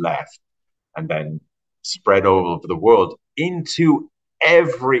of us left, and then spread all over the world into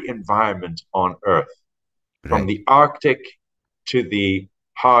every environment on Earth, from Right. the Arctic to the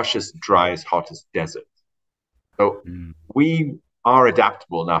harshest, driest, hottest desert. So Mm. we are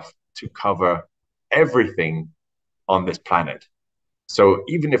adaptable enough to cover everything on this planet. So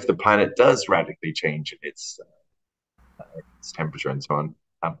even if the planet does radically change in its temperature and so on,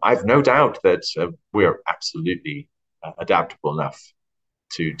 I've no doubt that we're absolutely adaptable enough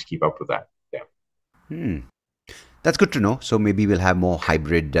to keep up with that. Yeah. Hmm. That's good to know. So maybe we'll have more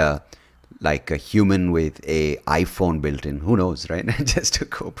hybrid, like a human with a iPhone built in. Who knows, right? Just to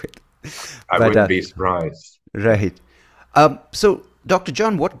cope with. I But wouldn't be surprised. right. So, Dr.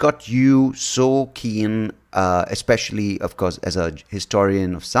 John, what got you so keen, especially, of course, as a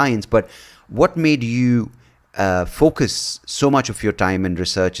historian of science, but what made you focus so much of your time and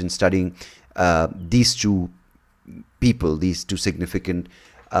research in studying these two people, these two significant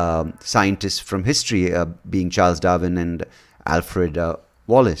scientists from history, being Charles Darwin and Alfred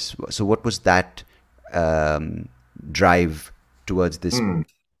Wallace? So, what was that drive towards this? Hmm.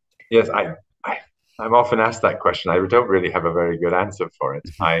 Yes, I'm often asked that question. I don't really have a very good answer for it.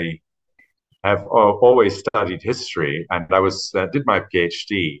 I have always studied history, and I was did my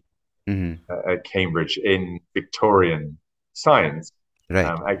PhD Hmm. at Cambridge in Victorian science, Right.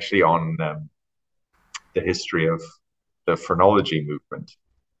 actually on the history of the phrenology movement.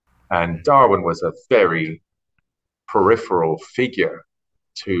 And Darwin was a very peripheral figure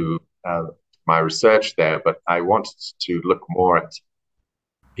to my research there, but I wanted to look more at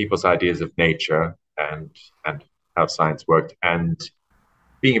people's ideas of nature and how science worked, and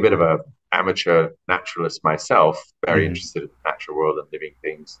being a bit of a amateur naturalist myself, very Hmm. interested in the natural world and living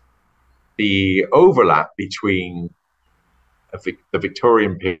things, the overlap between the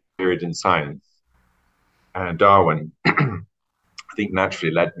Victorian period in science and Darwin, I think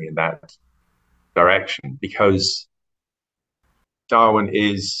naturally led me in that direction because Darwin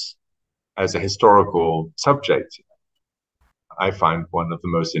is, as a historical subject, I find one of the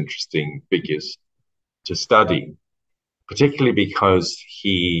most interesting figures to study, particularly because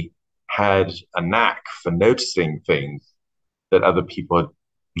he had a knack for noticing things that other people had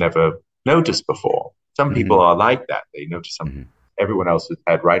never noticed before. Some people Hmm. are like that. They notice something Hmm. everyone else has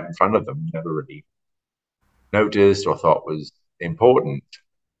had right in front of them, never really noticed or thought was important.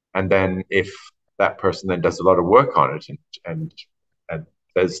 And then if that person then does a lot of work on it and, and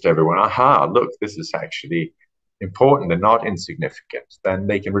says to everyone, aha, look, this is actually important and not insignificant, then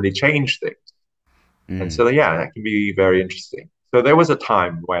they can really change things. And Hmm. so, yeah, that can be very interesting. So there was a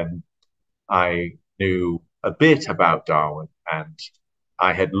time when I knew a bit about Darwin and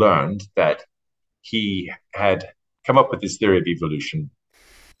I had learned that he had come up with this theory of evolution,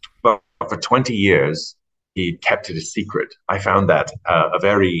 but for 20 years, he kept it a secret. I found that a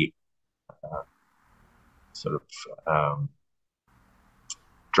very sort of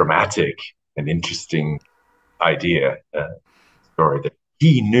dramatic and interesting idea, story that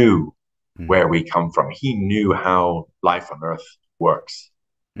he knew Hmm. where we come from. He knew how life on Earth works,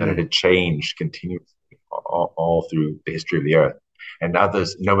 that it Hmm. had changed continuously all through the history of the Earth, and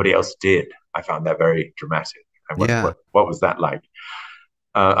others, nobody else did. I found that very dramatic. I wondered Yeah. what was that like.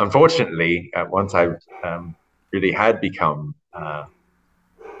 Unfortunately, once I really had become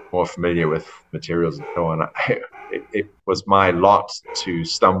more familiar with materials and so on, it was my lot to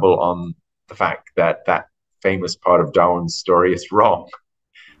stumble on the fact that that famous part of Darwin's story is wrong,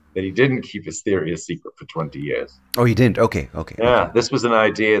 that he didn't keep his theory a secret for 20 years. Oh, you didn't? Okay. Okay. Okay. Yeah, this was an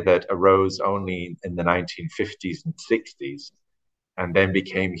idea that arose only in the 1950s and 60s and then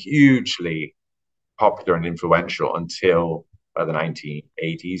became hugely popular and influential until by the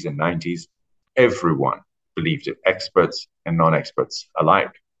 1980s and 90s, everyone believed it, experts and non-experts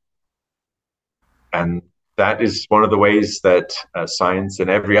alike. And that is one of the ways that science and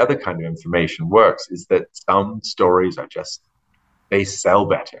every other kind of information works, is that some stories are just, they sell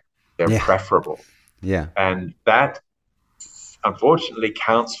better, they're Yeah. preferable. Yeah. And that unfortunately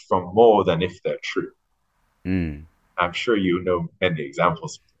counts for more than if they're true. Mm. I'm sure you know many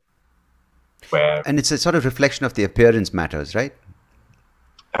examples where, And it's a sort of reflection of the appearance matters, right?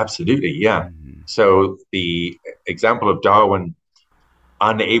 absolutely, yeah. Mm. So the example of Darwin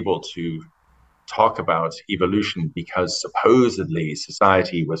unable to talk about evolution because supposedly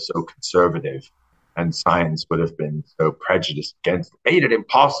society was so conservative and science would have been so prejudiced against, made it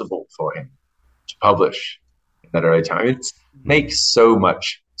impossible for him to publish in that early time. It Mm. makes so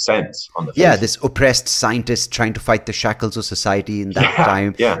much sense on the Yeah, face of this oppressed scientist trying to fight the shackles of society in it. that Yeah,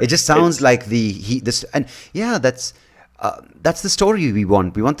 time. yeah. It just sounds It's like this, and yeah, that's the story we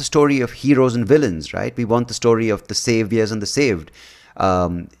want. We want the story of heroes and villains, right? We want the story of the saviors and the saved,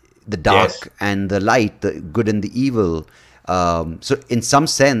 um, the yes, dark and the light, the good and the evil. So, in some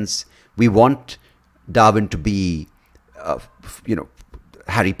sense, we want Darwin to be, you know,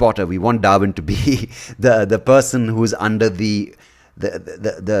 Harry Potter. We want Darwin to be the person who's under the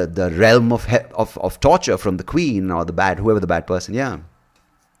realm of torture from the queen or the bad, whoever the bad person. Yeah.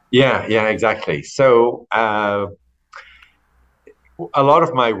 yeah, yeah, exactly. So a lot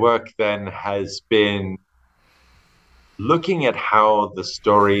of my work then has been looking at how the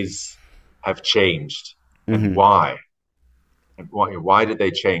stories have changed and Hmm. why. And why did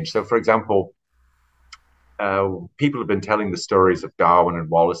they change? So, for example, people have been telling the stories of Darwin and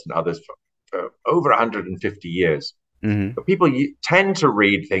Wallace and others for over 150 years. Hmm. But people tend to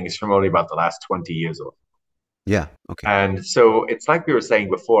read things from only about the last 20 years or so. Yeah. Okay. And so it's like we were saying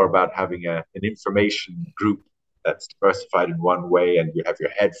before about having an information group that's diversified in one way and you have your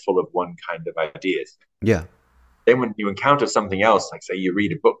head full of one kind of ideas. Yeah. Then when you encounter something else, like say you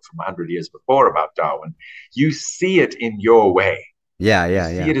read a book from 100 years before about Darwin, you see it in your way. Yeah. You Yeah.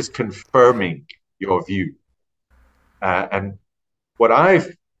 see Yeah. it as confirming your view. And what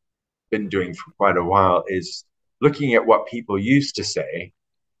I've been doing for quite a while is looking at what people used to say.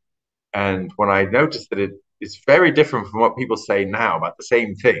 And when I noticed that it is very different from what people say now about the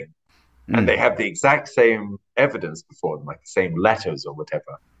same thing, and Mm. they have the exact same evidence before them, like the same letters or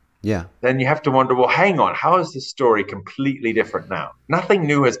whatever, Yeah. then you have to wonder, well, hang on, how is this story completely different now? Nothing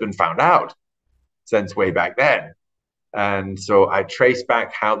new has been found out since way back then. And so I trace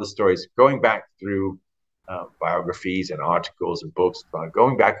back how the stories, going back through biographies and articles and books,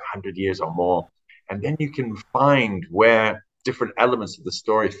 going back 100 years or more. And then you can find where different elements of the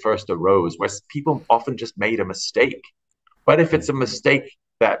story first arose, where people often just made a mistake. But if it's a mistake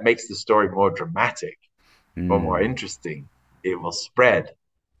that makes the story more dramatic or more interesting, it will spread.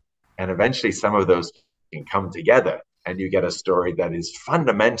 And eventually some of those can come together and you get a story that is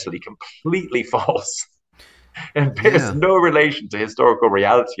fundamentally completely false and bears Yeah. no relation to historical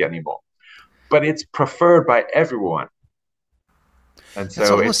reality anymore. But it's preferred by everyone. And It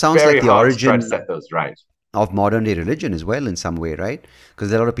so almost it's sounds very like the hard to try to origin set those right. of modern day religion as well, in some way, right? Because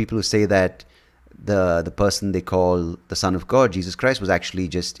there are a lot of people who say that the person they call the Son of God, Jesus Christ, was actually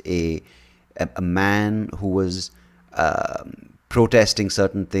just a man who was protesting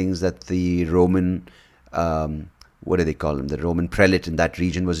certain things that the Roman what do they call him? The Roman prelate in that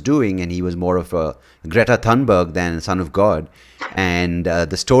region was doing, and he was more of a Greta Thunberg than Son of God. And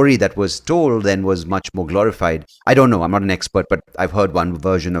the story that was told then was much more glorified. I don't know. I'm not an expert, but I've heard one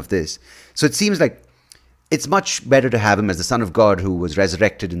version of this. So it seems like it's much better to have him as the Son of God who was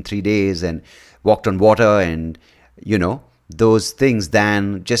resurrected in 3 days and walked on water and, those things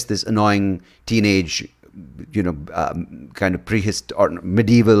than just this annoying teenage, kind of prehistoric or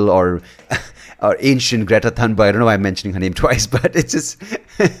medieval or or ancient Greta Thunberg. I don't know why I'm mentioning her name twice, but it's just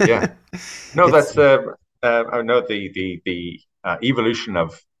Yeah. No, it's that's I know the evolution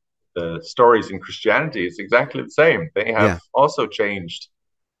of the stories in Christianity is exactly the same. They have yeah, also changed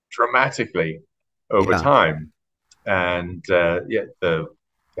dramatically over yeah, time, and yeah, the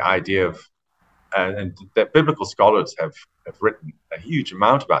idea of and that biblical scholars have written a huge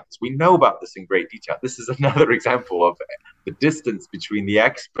amount about this. We know about this in great detail. This is another example of the distance between the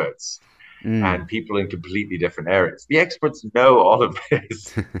experts and people in completely different areas. The experts know all of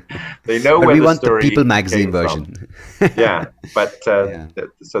this. They know but where we the want the People story magazine came from. version. Yeah, but Yeah,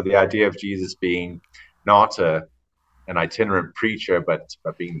 so the idea of Jesus being not an itinerant preacher, but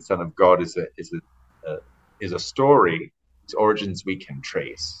being the Son of God is a story whose origins we can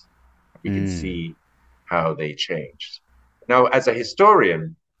trace. We can see how they changed. Now, as a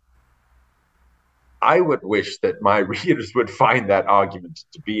historian, I would wish that my readers would find that argument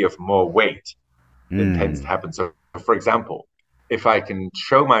to be of more weight than tends to happen. So, for example, if I can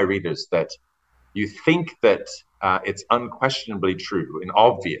show my readers that you think that it's unquestionably true and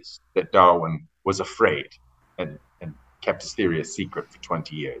obvious that Darwin was afraid and kept his theory a secret for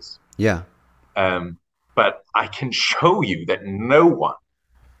 20 years. yeah, But I can show you that no one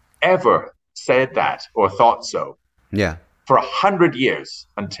ever said that or thought so yeah, for 100 years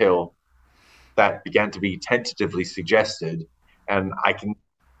until that began to be tentatively suggested. And I can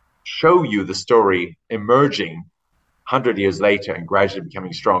show you the story emerging 100 years later and gradually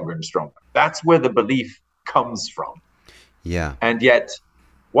becoming stronger and stronger. That's where the belief comes from. yeah. And yet,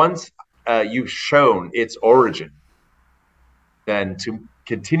 once you've shown its origin, then to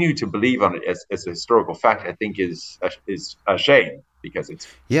continue to believe on it as a historical fact, I think is a shame because it's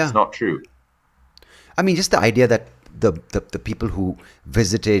Yeah. not true. I mean, just the idea that the people who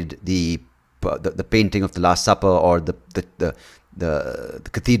visited the painting of the Last Supper or the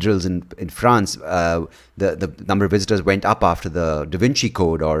cathedrals in France, the number of visitors went up after the Da Vinci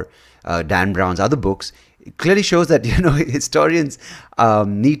Code or Dan Brown's other books. It clearly shows that historians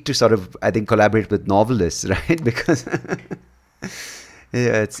need to sort of, I think, collaborate with novelists, right? Because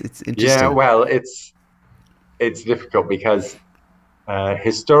yeah, it's Yeah, interesting. well, it's difficult because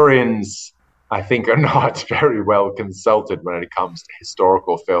historians, I think, are not very well consulted when it comes to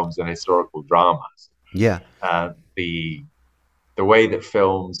historical films and historical dramas. Yeah, The way that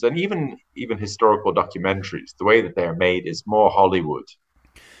films and even historical documentaries, the way that they're made is more Hollywood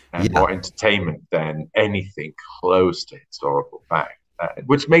and yeah, more entertainment than anything close to historical fact,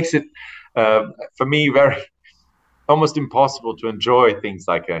 which makes it for me very almost impossible to enjoy things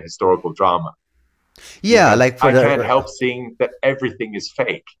like a historical drama yeah. because Like for I can't the help seeing that everything is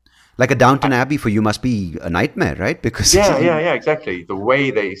fake. like a Downton Abbey for you must be a nightmare, right? Because Yeah, exactly. The way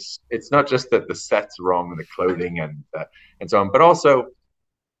it's not just that the set's wrong and the clothing and so on, but also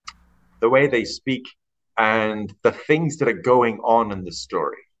the way they speak and the things that are going on in the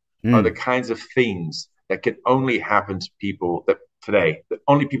story are the kinds of things that can only happen to people that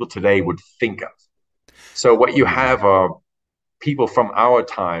only people today would think of. So what you have are people from our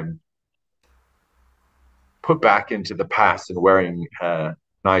time put back into the past and wearing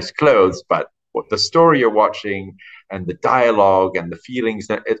nice clothes, but what the story you're watching and the dialogue and the feelings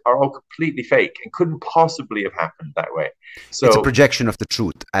that are all completely fake and couldn't possibly have happened that way. it's a So projection of the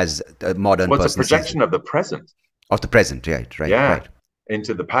truth as a modern what's a person sees it. projection of the present? Of the present, right, Yeah, right.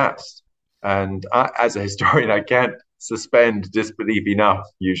 into the past. And as a historian, I can't suspend disbelief enough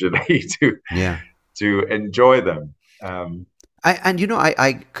usually Yeah. to enjoy them.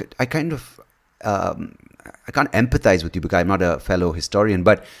 I kind of I can't empathize with you because I'm not a fellow historian,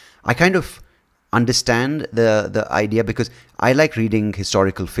 but I kind of understand the idea because I like reading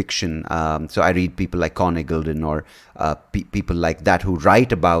historical fiction. So I read people like Conn Eagledon or people like that who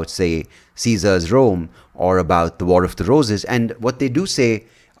write about, say, Caesar's Rome or about the War of the Roses. And what they do say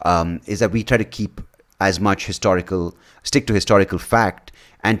is that we try to keep as much stick to historical fact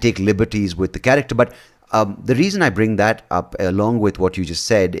and take liberties with the character. But the reason I bring that up, along with what you just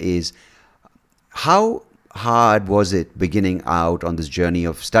said, is how hard was it beginning out on this journey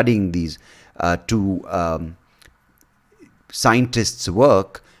of studying these two scientists'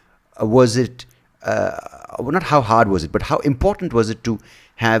 work? Was it, not how hard was it, but how important was it to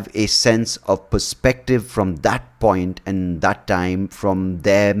have a sense of perspective from that point and that time from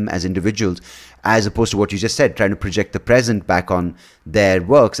them as individuals, as opposed to what you just said, trying to project the present back on their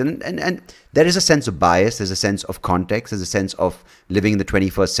works? And there is a sense of bias, there's a sense of context, there's a sense of living in the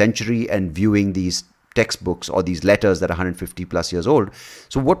 21st century and viewing these textbooks or these letters that are 150 plus years old.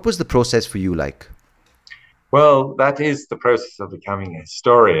 So what was the process for you like? Well, that is the process of becoming a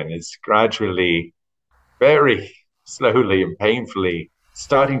historian. It's gradually, very slowly and painfully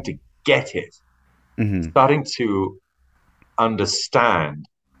starting to get it, starting to understand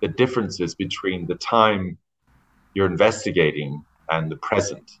the differences between the time you're investigating and the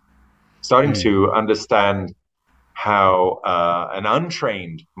present, starting to understand how an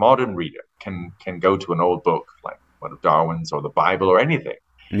untrained modern reader can go to an old book like one of Darwin's or the Bible or anything,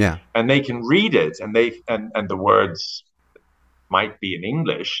 and they can read it, and the words might be in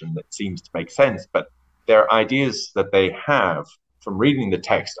English and it seems to make sense, but their ideas that they have from reading the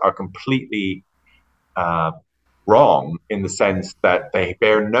text are completely wrong, in the sense that they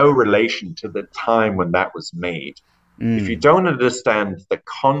bear no relation to the time when that was made. If you don't understand the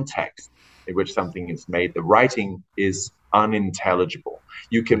context in which something is made, the writing is unintelligible.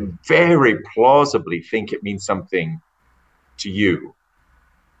 You can very plausibly think it means something to you,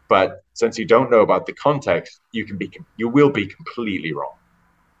 but since you don't know about the context, you will be completely wrong.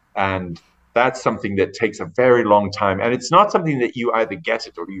 And that's something that takes a very long time, and it's not something that you either get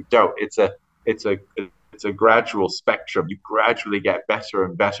it or you don't. It's a gradual spectrum. You gradually get better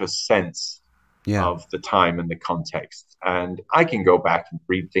and better sense of the time and the context. And I can go back and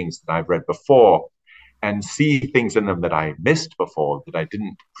read things that I've read before and see things in them that I missed before, that I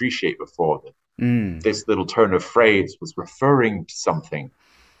didn't appreciate before, that this little turn of phrase was referring to something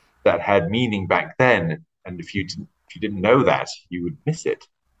that had meaning back then. And if you didn't know that, you would miss it.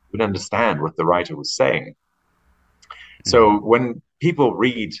 You would understand what the writer was saying. So when people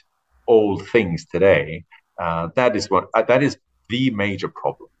read old things today, that is the major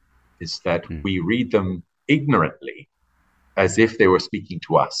problem, is that we read them ignorantly, as if they were speaking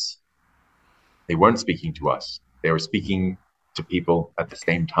to us. They weren't speaking to us. They were speaking to people at the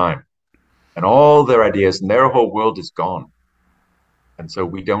same time. And all their ideas and their whole world is gone. And so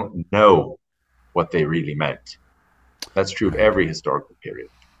we don't know what they really meant. That's true of every historical period.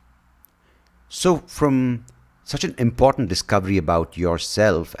 So from such an important discovery about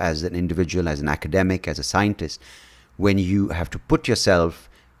yourself as an individual, as an academic, as a scientist, when you have to put yourself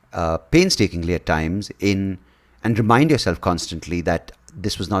painstakingly at times in and remind yourself constantly that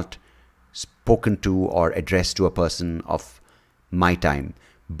this was not spoken to or addressed to a person of my time,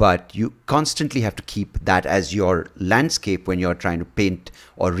 but you constantly have to keep that as your landscape when you're trying to paint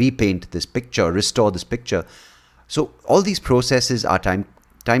or repaint this picture, restore this picture. So all these processes are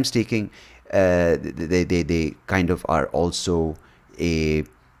time-taking. They kind of are also a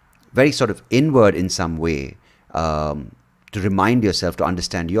very sort of inward in some way, to remind yourself, to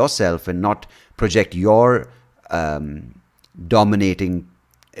understand yourself and not project your dominating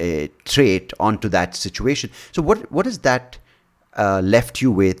trait onto that situation. So what has that left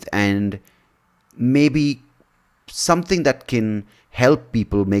you with, and maybe something that can help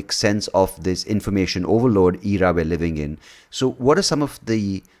people make sense of this information overload era we're living in? So what are some of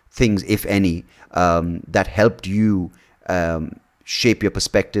the things, if any, that helped you shape your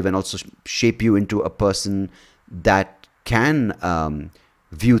perspective and also shape you into a person that can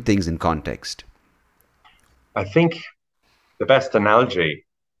view things in context? I think the best analogy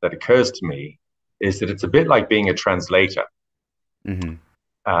that occurs to me is that it's a bit like being a translator.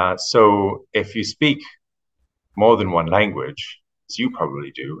 So if you speak more than one language, as you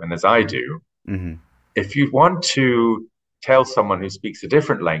probably do, and as I do, if you want to tell someone who speaks a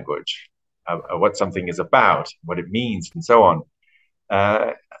different language what something is about, what it means, and so on,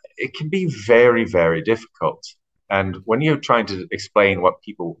 it can be very, very difficult. And when you're trying to explain what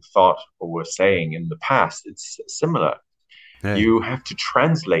people thought or were saying in the past, it's similar. Right. You have to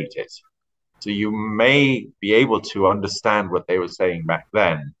translate it. So you may be able to understand what they were saying back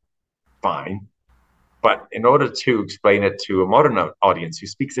then, fine, But in order to explain it to a modern audience who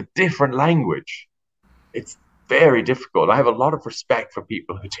speaks a different language, it's very difficult. I have a lot of respect for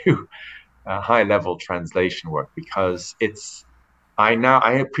people who do high level translation work, because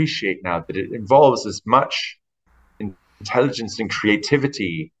I appreciate now that it involves as much intelligence and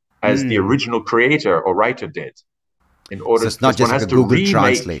creativity as the original creator or writer did. In So order, it's not because one just like has a to Google remake.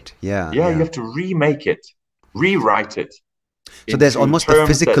 Translate. Yeah, Yeah, you yeah. have to remake it, rewrite it So there's into almost the terms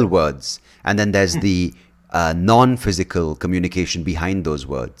physical that. words, and then there's the non-physical communication behind those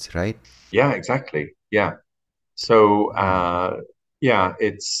words, right? Yeah, exactly. Yeah. So yeah,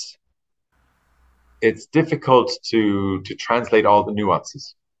 it's difficult to translate all the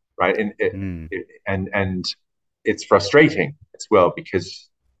nuances, right? And it's frustrating as well, because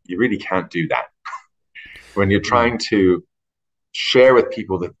you really can't do that when you're trying to share with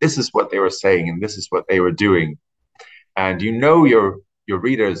people that this is what they were saying and this is what they were doing, and your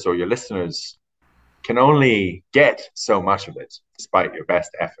readers or your listeners can only get so much of it despite your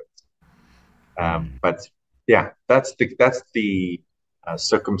best efforts. But yeah, that's the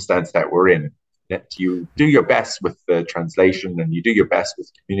circumstance that we're in. That you do your best with the translation and you do your best with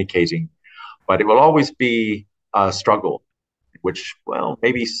communicating, but it will always be a struggle, which, well,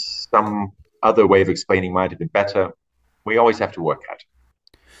 maybe some other way of explaining might have been better. We always have to work at.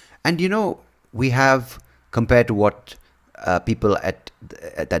 And we have, compared to what people at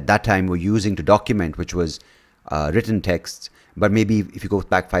that time were using to document, which was written texts. But maybe if you go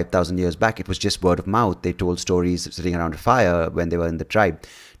back 5,000 years back, it was just word of mouth. They told stories sitting around a fire when they were in the tribe.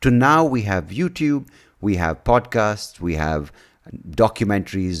 To now we have YouTube, we have podcasts, we have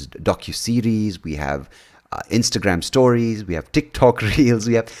documentaries, docu-series, we have Instagram stories, we have TikTok reels,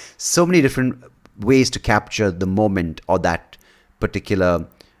 we have so many different ways to capture the moment or that particular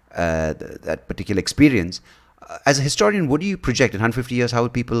experience. As a historian, what do you project in 150 years? How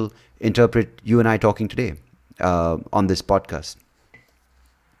would people interpret you and I talking today on this podcast?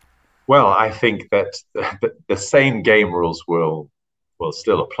 Well, I think that the same game rules will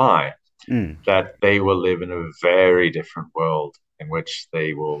still apply. That they will live in a very different world in which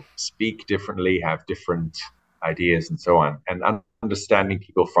they will speak differently, have different ideas, and so on. And understanding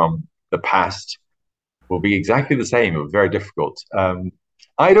people from the past will be exactly the same. It was very difficult.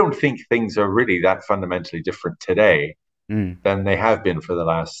 I don't think things are really that fundamentally different today than they have been for the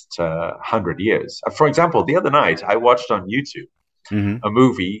last 100 years. For example, the other night I watched on YouTube a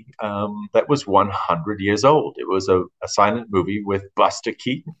movie that was 100 years old. It was a silent movie with Buster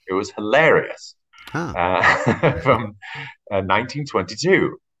Keaton. It was hilarious. Ah. From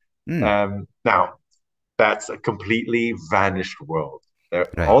 1922. Now, that's a completely vanished world.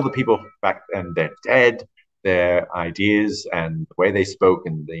 Right. All the people back then, they're dead. Their ideas and the way they spoke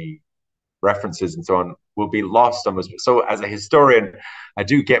and the references and so on will be lost almost. So as a historian, I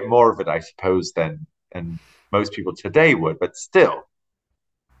do get more of it, I suppose, than most people today would. But still,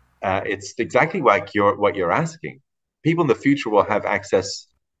 it's exactly like what you're asking. People in the future will have access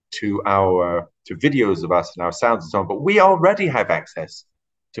to videos of us and our sounds and so on, but we already have access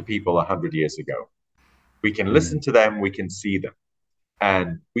to people 100 years ago. We can listen to them, we can see them,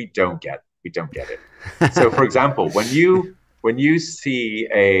 and we don't get it. So, for example, when you see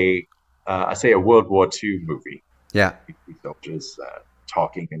say a World War II movie, yeah, soldiers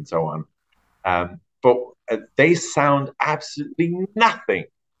talking and so on, but they sound absolutely nothing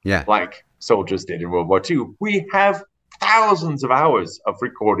like soldiers did in World War II. We have thousands of hours of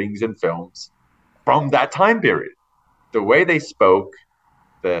recordings and films from that time period. The way they spoke,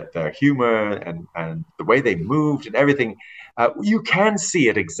 their humor, and the way they moved and everything, you can see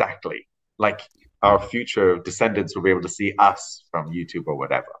it exactly like our future descendants will be able to see us from YouTube or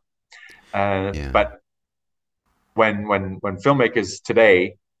whatever. But when filmmakers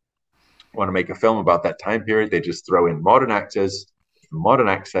today want to make a film about that time period, they just throw in modern actors, modern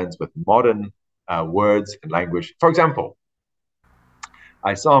accents, with modern words and language. For example,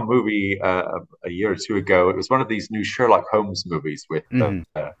 I saw a movie a year or two ago. It was one of these new Sherlock Holmes movies with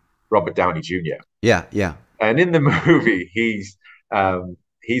Robert Downey Jr. Yeah, yeah. And in the movie,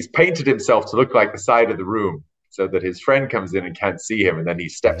 he's painted himself to look like the side of the room so that his friend comes in and can't see him, and then he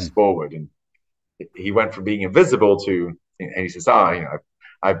steps forward, and he went from being invisible to, and he says,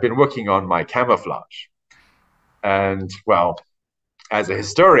 I've been working on my camouflage. And well, as a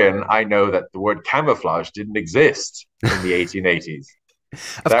historian, I know that the word camouflage didn't exist in the 1880s.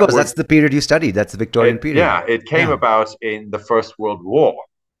 Of course, that's the period you studied. That's the Victorian period. Yeah, it came about in the First World War.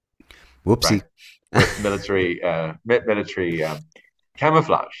 Whoopsie. Right, with military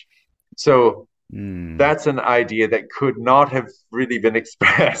camouflage. So that's an idea that could not have really been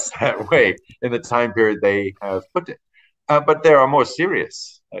expressed that way in the time period they have put it. But there are more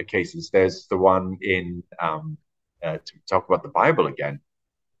serious cases. There's the one in, to talk about the Bible again,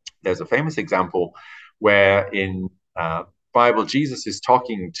 there's a famous example where in Bible, Jesus is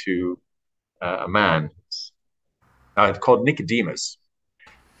talking to a man called Nicodemus.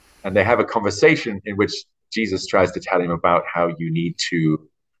 And they have a conversation in which Jesus tries to tell him about how you need to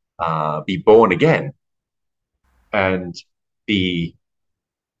be born again. And the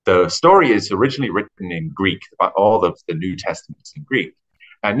story is originally written in Greek, about all of the New Testament is in Greek.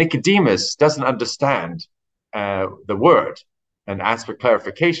 And Nicodemus doesn't understand the word and asks for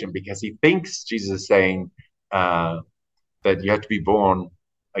clarification because he thinks Jesus is saying that you have to be born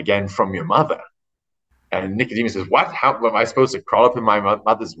again from your mother. And Nicodemus says, what? How am I supposed to crawl up in my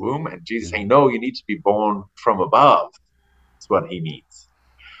mother's womb? And Jesus saying, no, you need to be born from above. That's what he means.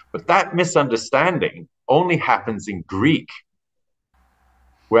 But that misunderstanding only happens in Greek.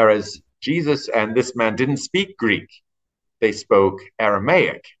 Whereas Jesus and this man didn't speak Greek. They spoke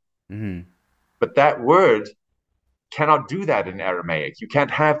Aramaic. Mm-hmm. But that word cannot do that in Aramaic. You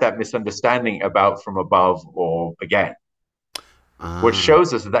can't have that misunderstanding about from above or again. Which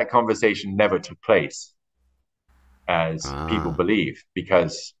shows us that that conversation never took place, as people believe,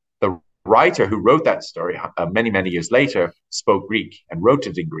 because the writer who wrote that story many, many years later spoke Greek and wrote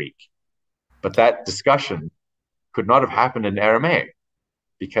it in Greek. But that discussion could not have happened in Aramaic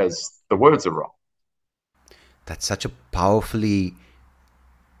because the words are wrong. That's such a powerfully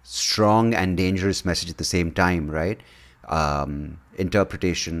strong and dangerous message at the same time, right?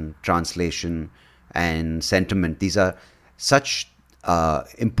 Interpretation, translation, and sentiment. These are such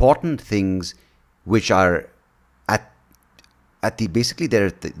important things which are at the basically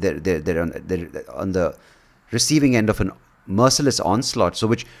they're on the receiving end of an merciless onslaught. So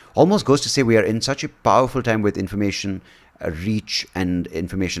which almost goes to say we are in such a powerful time with information reach and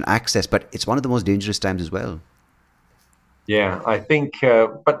information access, but it's one of the most dangerous times as well. Yeah, I think,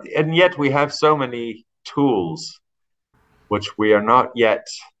 and yet we have so many tools which we are not yet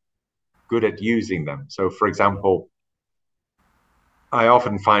good at using them. So, for example, I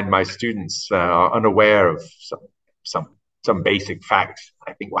often find my students are unaware of some basic facts.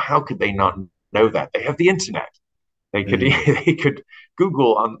 I think, well, how could they not know that? They have the internet. They could they could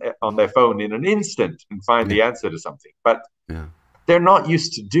Google on their phone in an instant and find the answer to something. But they're not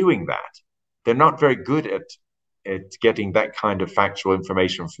used to doing that. They're not very good at getting that kind of factual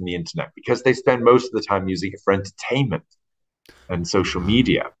information from the internet because they spend most of the time using it for entertainment and social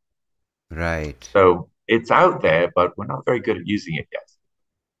media. Right. So it's out there, but we're not very good at using it yet.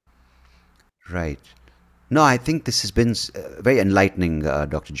 Right. No, I think this has been very enlightening,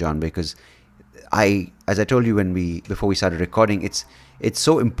 Dr. John, because as I told you before we started recording, it's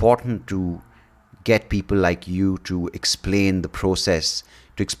so important to get people like you to explain the process,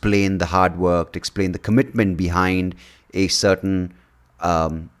 to explain the hard work, to explain the commitment behind a certain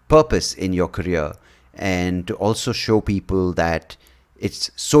purpose in your career, and to also show people that it's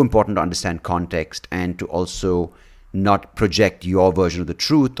so important to understand context and to also not project your version of the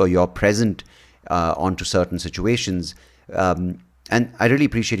truth or your present onto certain situations. And I really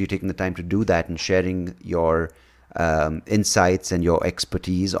appreciate you taking the time to do that and sharing your insights and your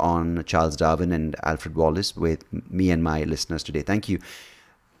expertise on Charles Darwin and Alfred Wallace with me and my listeners today. Thank you.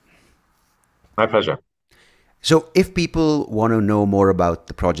 My pleasure. So if people want to know more about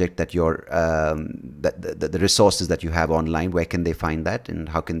the project that you're, the resources that you have online, where can they find that and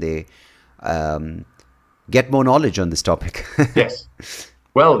how can they get more knowledge on this topic? Yes.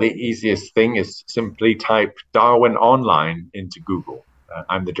 Well, the easiest thing is simply type Darwin Online into Google.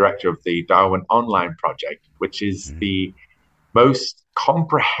 I'm the director of the Darwin Online project, which is the most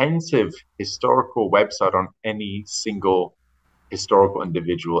comprehensive historical website on any single historical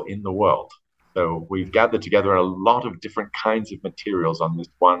individual in the world. So we've gathered together a lot of different kinds of materials on this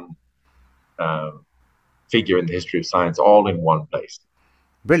one figure in the history of science, all in one place.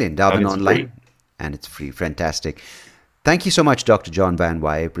 Brilliant. Darwin Online. Free. And it's free. Fantastic. Thank you so much, Dr. John Van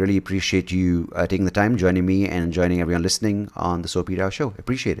Wyhe. I really appreciate you taking the time, joining me and joining everyone listening on the SoapyRao show.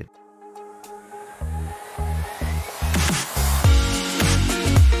 Appreciate it.